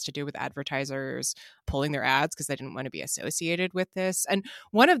of this has to do with advertisers pulling their ads because they didn't want to be associated with this. And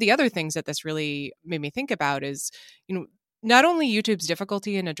one of the other things that this really made me think about is, not only YouTube's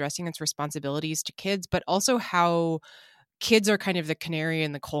difficulty in addressing its responsibilities to kids, but also how kids are kind of the canary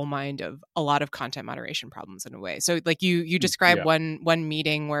in the coal mine of a lot of content moderation problems in a way. So like you described Yeah. one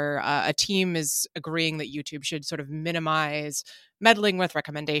meeting where a team is agreeing that YouTube should sort of minimize meddling with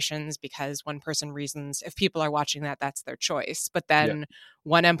recommendations because one person reasons if people are watching that, that's their choice. But then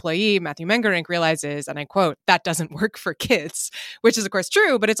one employee, Matthew Mengerink, realizes, and I quote, that doesn't work for kids, which is of course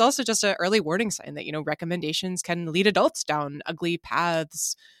true, but it's also just an early warning sign that, recommendations can lead adults down ugly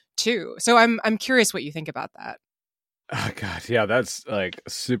paths too. So I'm curious what you think about that. Oh God, yeah, that's like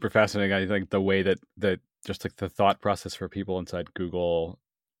super fascinating. I think the way that just like the thought process for people inside Google,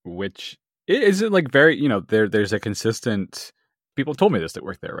 which is it like very, there's a consistent. People told me this that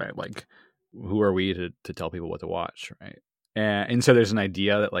work there, right? Like, who are we to tell people what to watch, right? And so there's an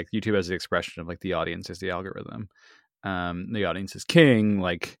idea that like YouTube has the expression of like the audience is the algorithm, the audience is king.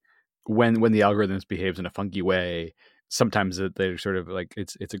 Like when the algorithms behaves in a funky way, sometimes they're sort of like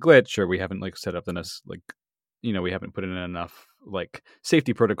it's a glitch, or we haven't like set up we haven't put in enough like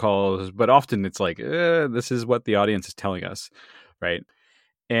safety protocols, but often it's like, this is what the audience is telling us. Right.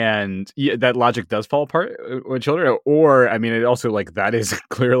 And that logic does fall apart with children. Or, I mean, it also like that is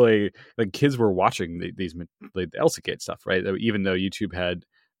clearly like kids were watching these like the Elsa Gate stuff, right? Even though YouTube had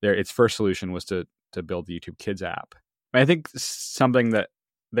its first solution was to build the YouTube Kids app. I think something that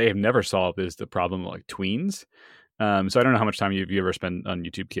they have never solved is the problem of like tweens. So I don't know how much time you ever spend on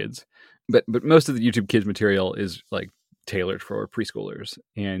YouTube Kids, but most of the YouTube Kids material is like tailored for preschoolers.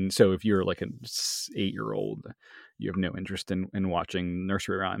 And so if you're like an 8-year-old, you have no interest in watching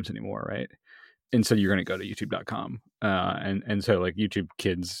nursery rhymes anymore, right? And so you're going to go to youtube.com. And so like YouTube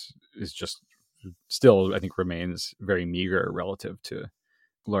Kids is just still, I think, remains very meager relative to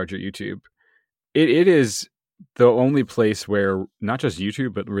larger YouTube. It is the only place where not just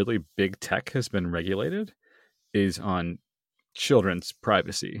YouTube, but really big tech has been regulated is on children's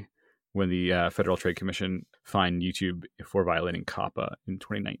privacy when the Federal Trade Commission fined YouTube for violating COPPA in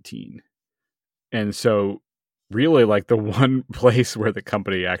 2019. And so really like the one place where the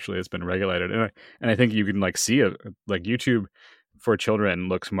company actually has been regulated. And I think you can like see it, like YouTube for children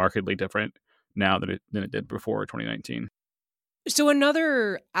looks markedly different now than it did before 2019. So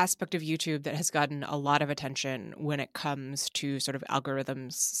another aspect of YouTube that has gotten a lot of attention when it comes to sort of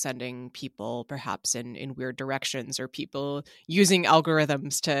algorithms sending people perhaps in weird directions, or people using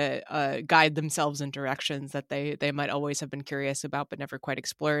algorithms to guide themselves in directions that they might always have been curious about but never quite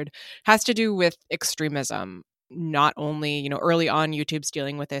explored, has to do with extremism. Not only, early on, YouTube's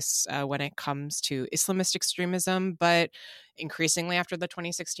dealing with this when it comes to Islamist extremism, but increasingly after the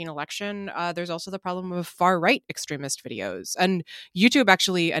 2016 election, there's also the problem of far-right extremist videos. And YouTube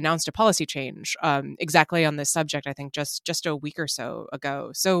actually announced a policy change exactly on this subject, I think, just a week or so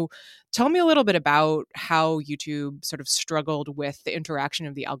ago. So tell me a little bit about how YouTube sort of struggled with the interaction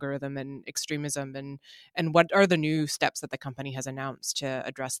of the algorithm and extremism, and what are the new steps that the company has announced to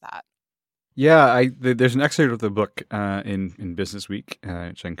address that? Yeah, there's an excerpt of the book in Business Week,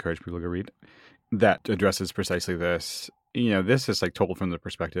 which I encourage people to go read, that addresses precisely this. This is like told from the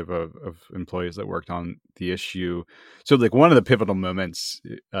perspective of employees that worked on the issue. So like one of the pivotal moments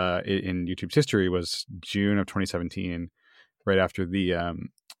in YouTube's history was June of 2017, right after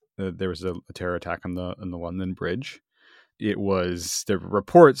there was a terror attack on the London Bridge. There were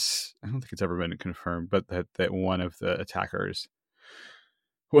reports, I don't think it's ever been confirmed, but that one of the attackers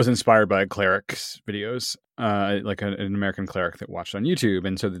was inspired by cleric's videos, like an American cleric that watched on YouTube.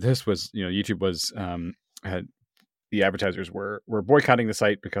 And so this was, YouTube was, had the advertisers were boycotting the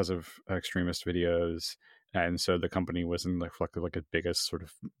site because of extremist videos. And so the company was in like a biggest sort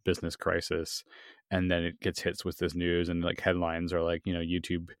of business crisis. And then it gets hits with this news, and like headlines are like,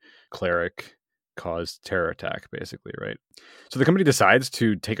 YouTube cleric caused terror attack, basically, right? So the company decides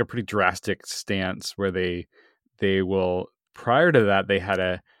to take a pretty drastic stance where they will. Prior to that, they had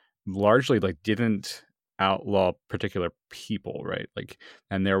a largely like didn't outlaw particular people, right? Like,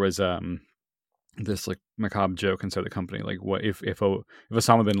 and there was this like macabre joke inside the company, like what if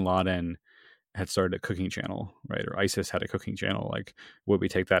Osama bin Laden had started a cooking channel, right? Or ISIS had a cooking channel, like would we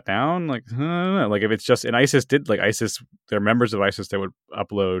take that down? Like, I don't know. Like if it's just, and ISIS, they're members of ISIS that would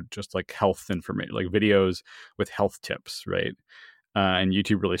upload just like health information, like videos with health tips, right? And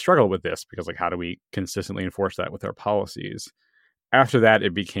YouTube really struggled with this because like, how do we consistently enforce that with our policies? after that,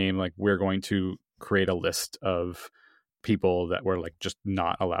 it became like, we're going to create a list of people that were like just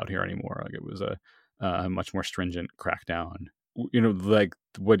not allowed here anymore. Like it was a much more stringent crackdown. Like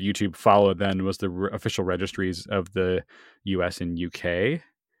what YouTube followed then was the official registries of the US and UK.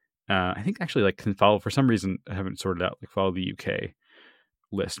 I think actually like can follow, for some reason I haven't sorted out, like follow the UK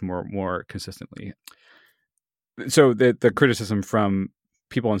list more consistently. So the criticism from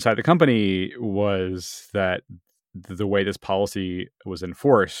people inside the company was that the way this policy was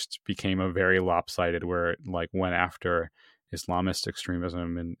enforced became a very lopsided, where it like went after Islamist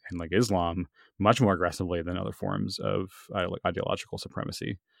extremism and like Islam much more aggressively than other forms of ideological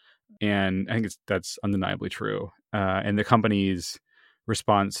supremacy. And I think that's undeniably true. And the company's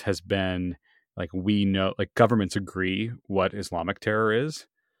response has been like, we know, like governments agree what Islamic terror is.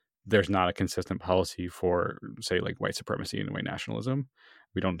 There's not a consistent policy for, say, like white supremacy and white nationalism.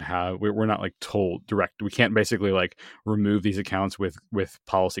 We're not like told direct. We can't basically like remove these accounts with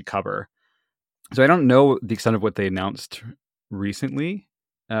policy cover. So I don't know the extent of what they announced recently,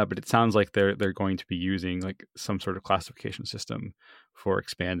 but it sounds like they're going to be using like some sort of classification system for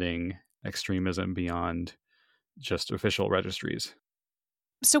expanding extremism beyond just official registries.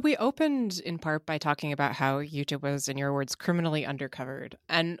 So we opened in part by talking about how YouTube was, in your words, criminally undercovered.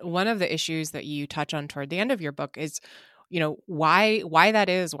 And one of the issues that you touch on toward the end of your book is, why that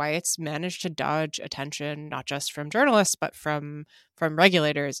is, why it's managed to dodge attention, not just from journalists, but from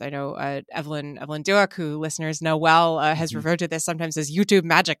regulators. I know Evelyn Dueck, who listeners know well, has referred to this sometimes as YouTube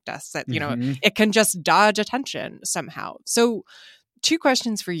magic dust, that, it can just dodge attention somehow. So 2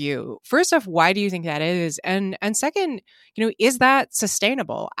 questions for you. First off, why do you think that is? And second, is that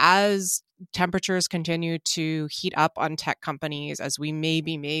sustainable as temperatures continue to heat up on tech companies, as we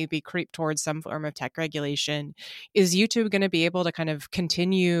maybe creep towards some form of tech regulation? Is YouTube going to be able to kind of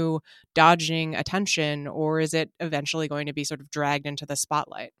continue dodging attention, or is it eventually going to be sort of dragged into the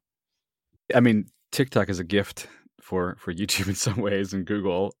spotlight? I mean, TikTok is a gift for YouTube in some ways, and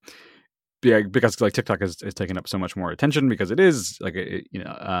Google. Yeah, because like TikTok is taking up so much more attention because it is like it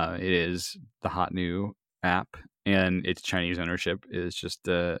is the hot new app, and its Chinese ownership is just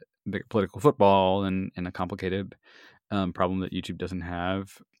a big political football and a complicated problem that YouTube doesn't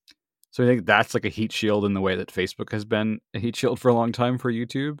have. So I think that's like a heat shield in the way that Facebook has been a heat shield for a long time for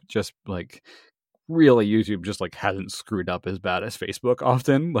YouTube. Just like really, YouTube just like hasn't screwed up as bad as Facebook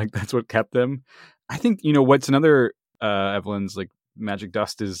often. Like that's what kept them. I think what's another Evelyn's like magic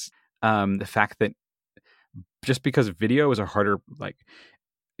dust is the fact that just because video is a harder, like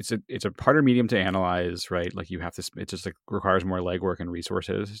it's a harder medium to analyze, right? Like you have to, it just like requires more legwork and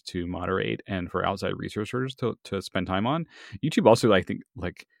resources to moderate and for outside researchers to spend time on. YouTube also, I think,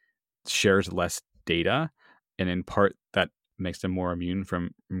 like shares less data, and in part that makes them more immune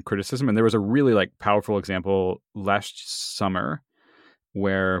from criticism. And there was a really like powerful example last summer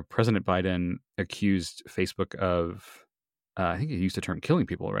where President Biden accused Facebook of I think he used the term killing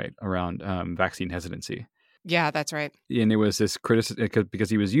people, right, around vaccine hesitancy. Yeah, that's right. And it was this criticism because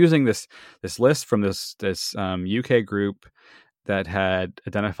he was using this list from this UK group that had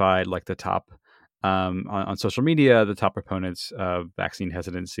identified like the top on social media, the top proponents of vaccine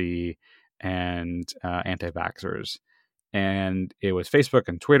hesitancy and anti-vaxxers. And it was Facebook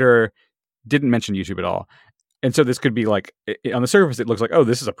and Twitter, didn't mention YouTube at all. And so this could be like, on the surface, it looks like, oh,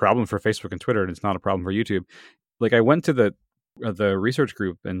 this is a problem for Facebook and Twitter, and it's not a problem for YouTube. Like I went to the research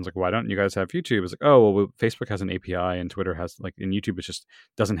group and was like, why don't you guys have YouTube? It's like, oh, well, Facebook has an API and Twitter has like, and YouTube it just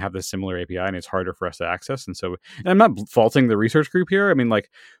doesn't have this similar API and it's harder for us to access. And so, and I'm not faulting the research group here. I mean, like,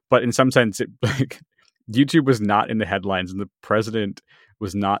 but in some sense, it like YouTube was not in the headlines, and the president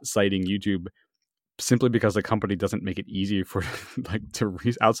was not citing YouTube simply because the company doesn't make it easy for like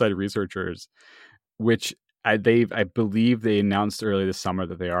outside researchers, which I believe they announced earlier this summer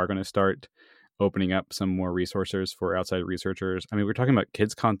that they are going to start opening up some more resources for outside researchers. I mean, we're talking about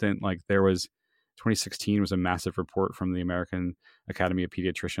kids content. Like there was 2016 was a massive report from the American Academy of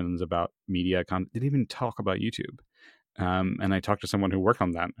Pediatricians about media content. Didn't even talk about YouTube. And I talked to someone who worked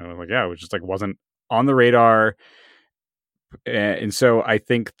on that. And I was like, yeah, it was just like wasn't on the radar. And so I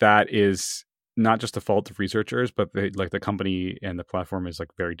think that is not just the fault of researchers, but the company and the platform is like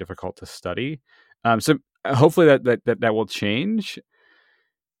very difficult to study. So hopefully that will change.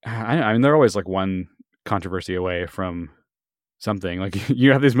 I mean, they're always like one controversy away from something. Like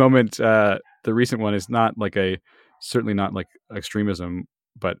you have this moment. The recent one is not like certainly not like extremism,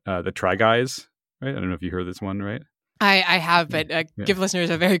 but the Try Guys, right? I don't know if you heard this one, right? I have, but give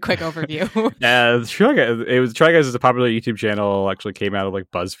listeners a very quick overview. Try Guys is a popular YouTube channel. Actually, came out of like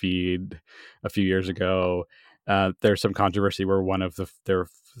BuzzFeed a few years ago. There's some controversy where one of their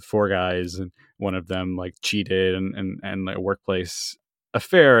four guys, and one of them like cheated and a workplace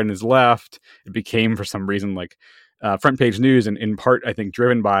affair and is left. It became for some reason like front page news, and in part I think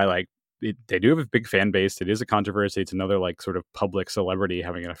driven by like they do have a big fan base. It is a controversy. It's another like sort of public celebrity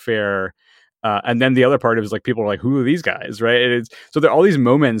having an affair. And then the other part is like people are like, who are these guys, right? So there are all these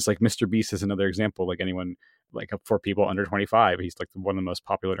moments. Like Mr. Beast is another example. Like anyone, like for people under 25, he's like one of the most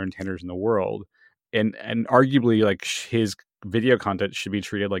popular entertainers in the world, and arguably like his video content should be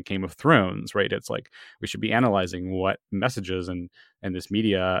treated like Game of Thrones, right? It's like we should be analyzing what messages and this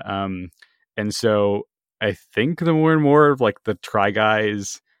media. And so I think the more and more of like the Try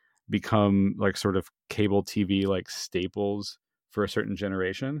Guys become like sort of cable TV like staples for a certain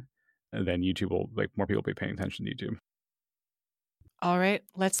generation, and then YouTube will like more people will be paying attention to YouTube. All right,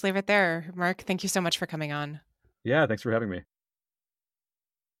 let's leave it there. Mark, thank you so much for coming on. Yeah, thanks for having me.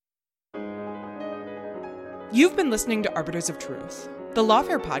 You've been listening to Arbiters of Truth, the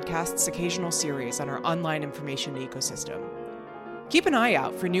Lawfare podcast's occasional series on our online information ecosystem. Keep an eye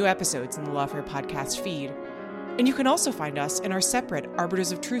out for new episodes in the Lawfare podcast feed, and you can also find us in our separate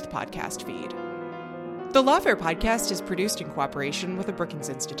Arbiters of Truth podcast feed. The Lawfare podcast is produced in cooperation with the Brookings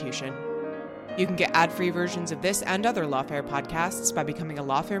Institution. You can get ad-free versions of this and other Lawfare podcasts by becoming a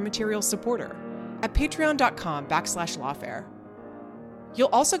Lawfare Materials supporter at patreon.com/lawfare. You'll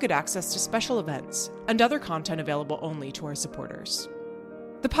also get access to special events and other content available only to our supporters.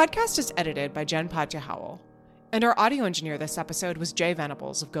 The podcast is edited by Jen Padgett-Howell, and our audio engineer this episode was Jay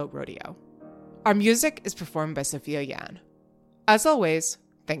Venables of Goat Rodeo. Our music is performed by Sophia Yan. As always,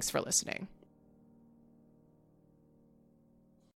 thanks for listening.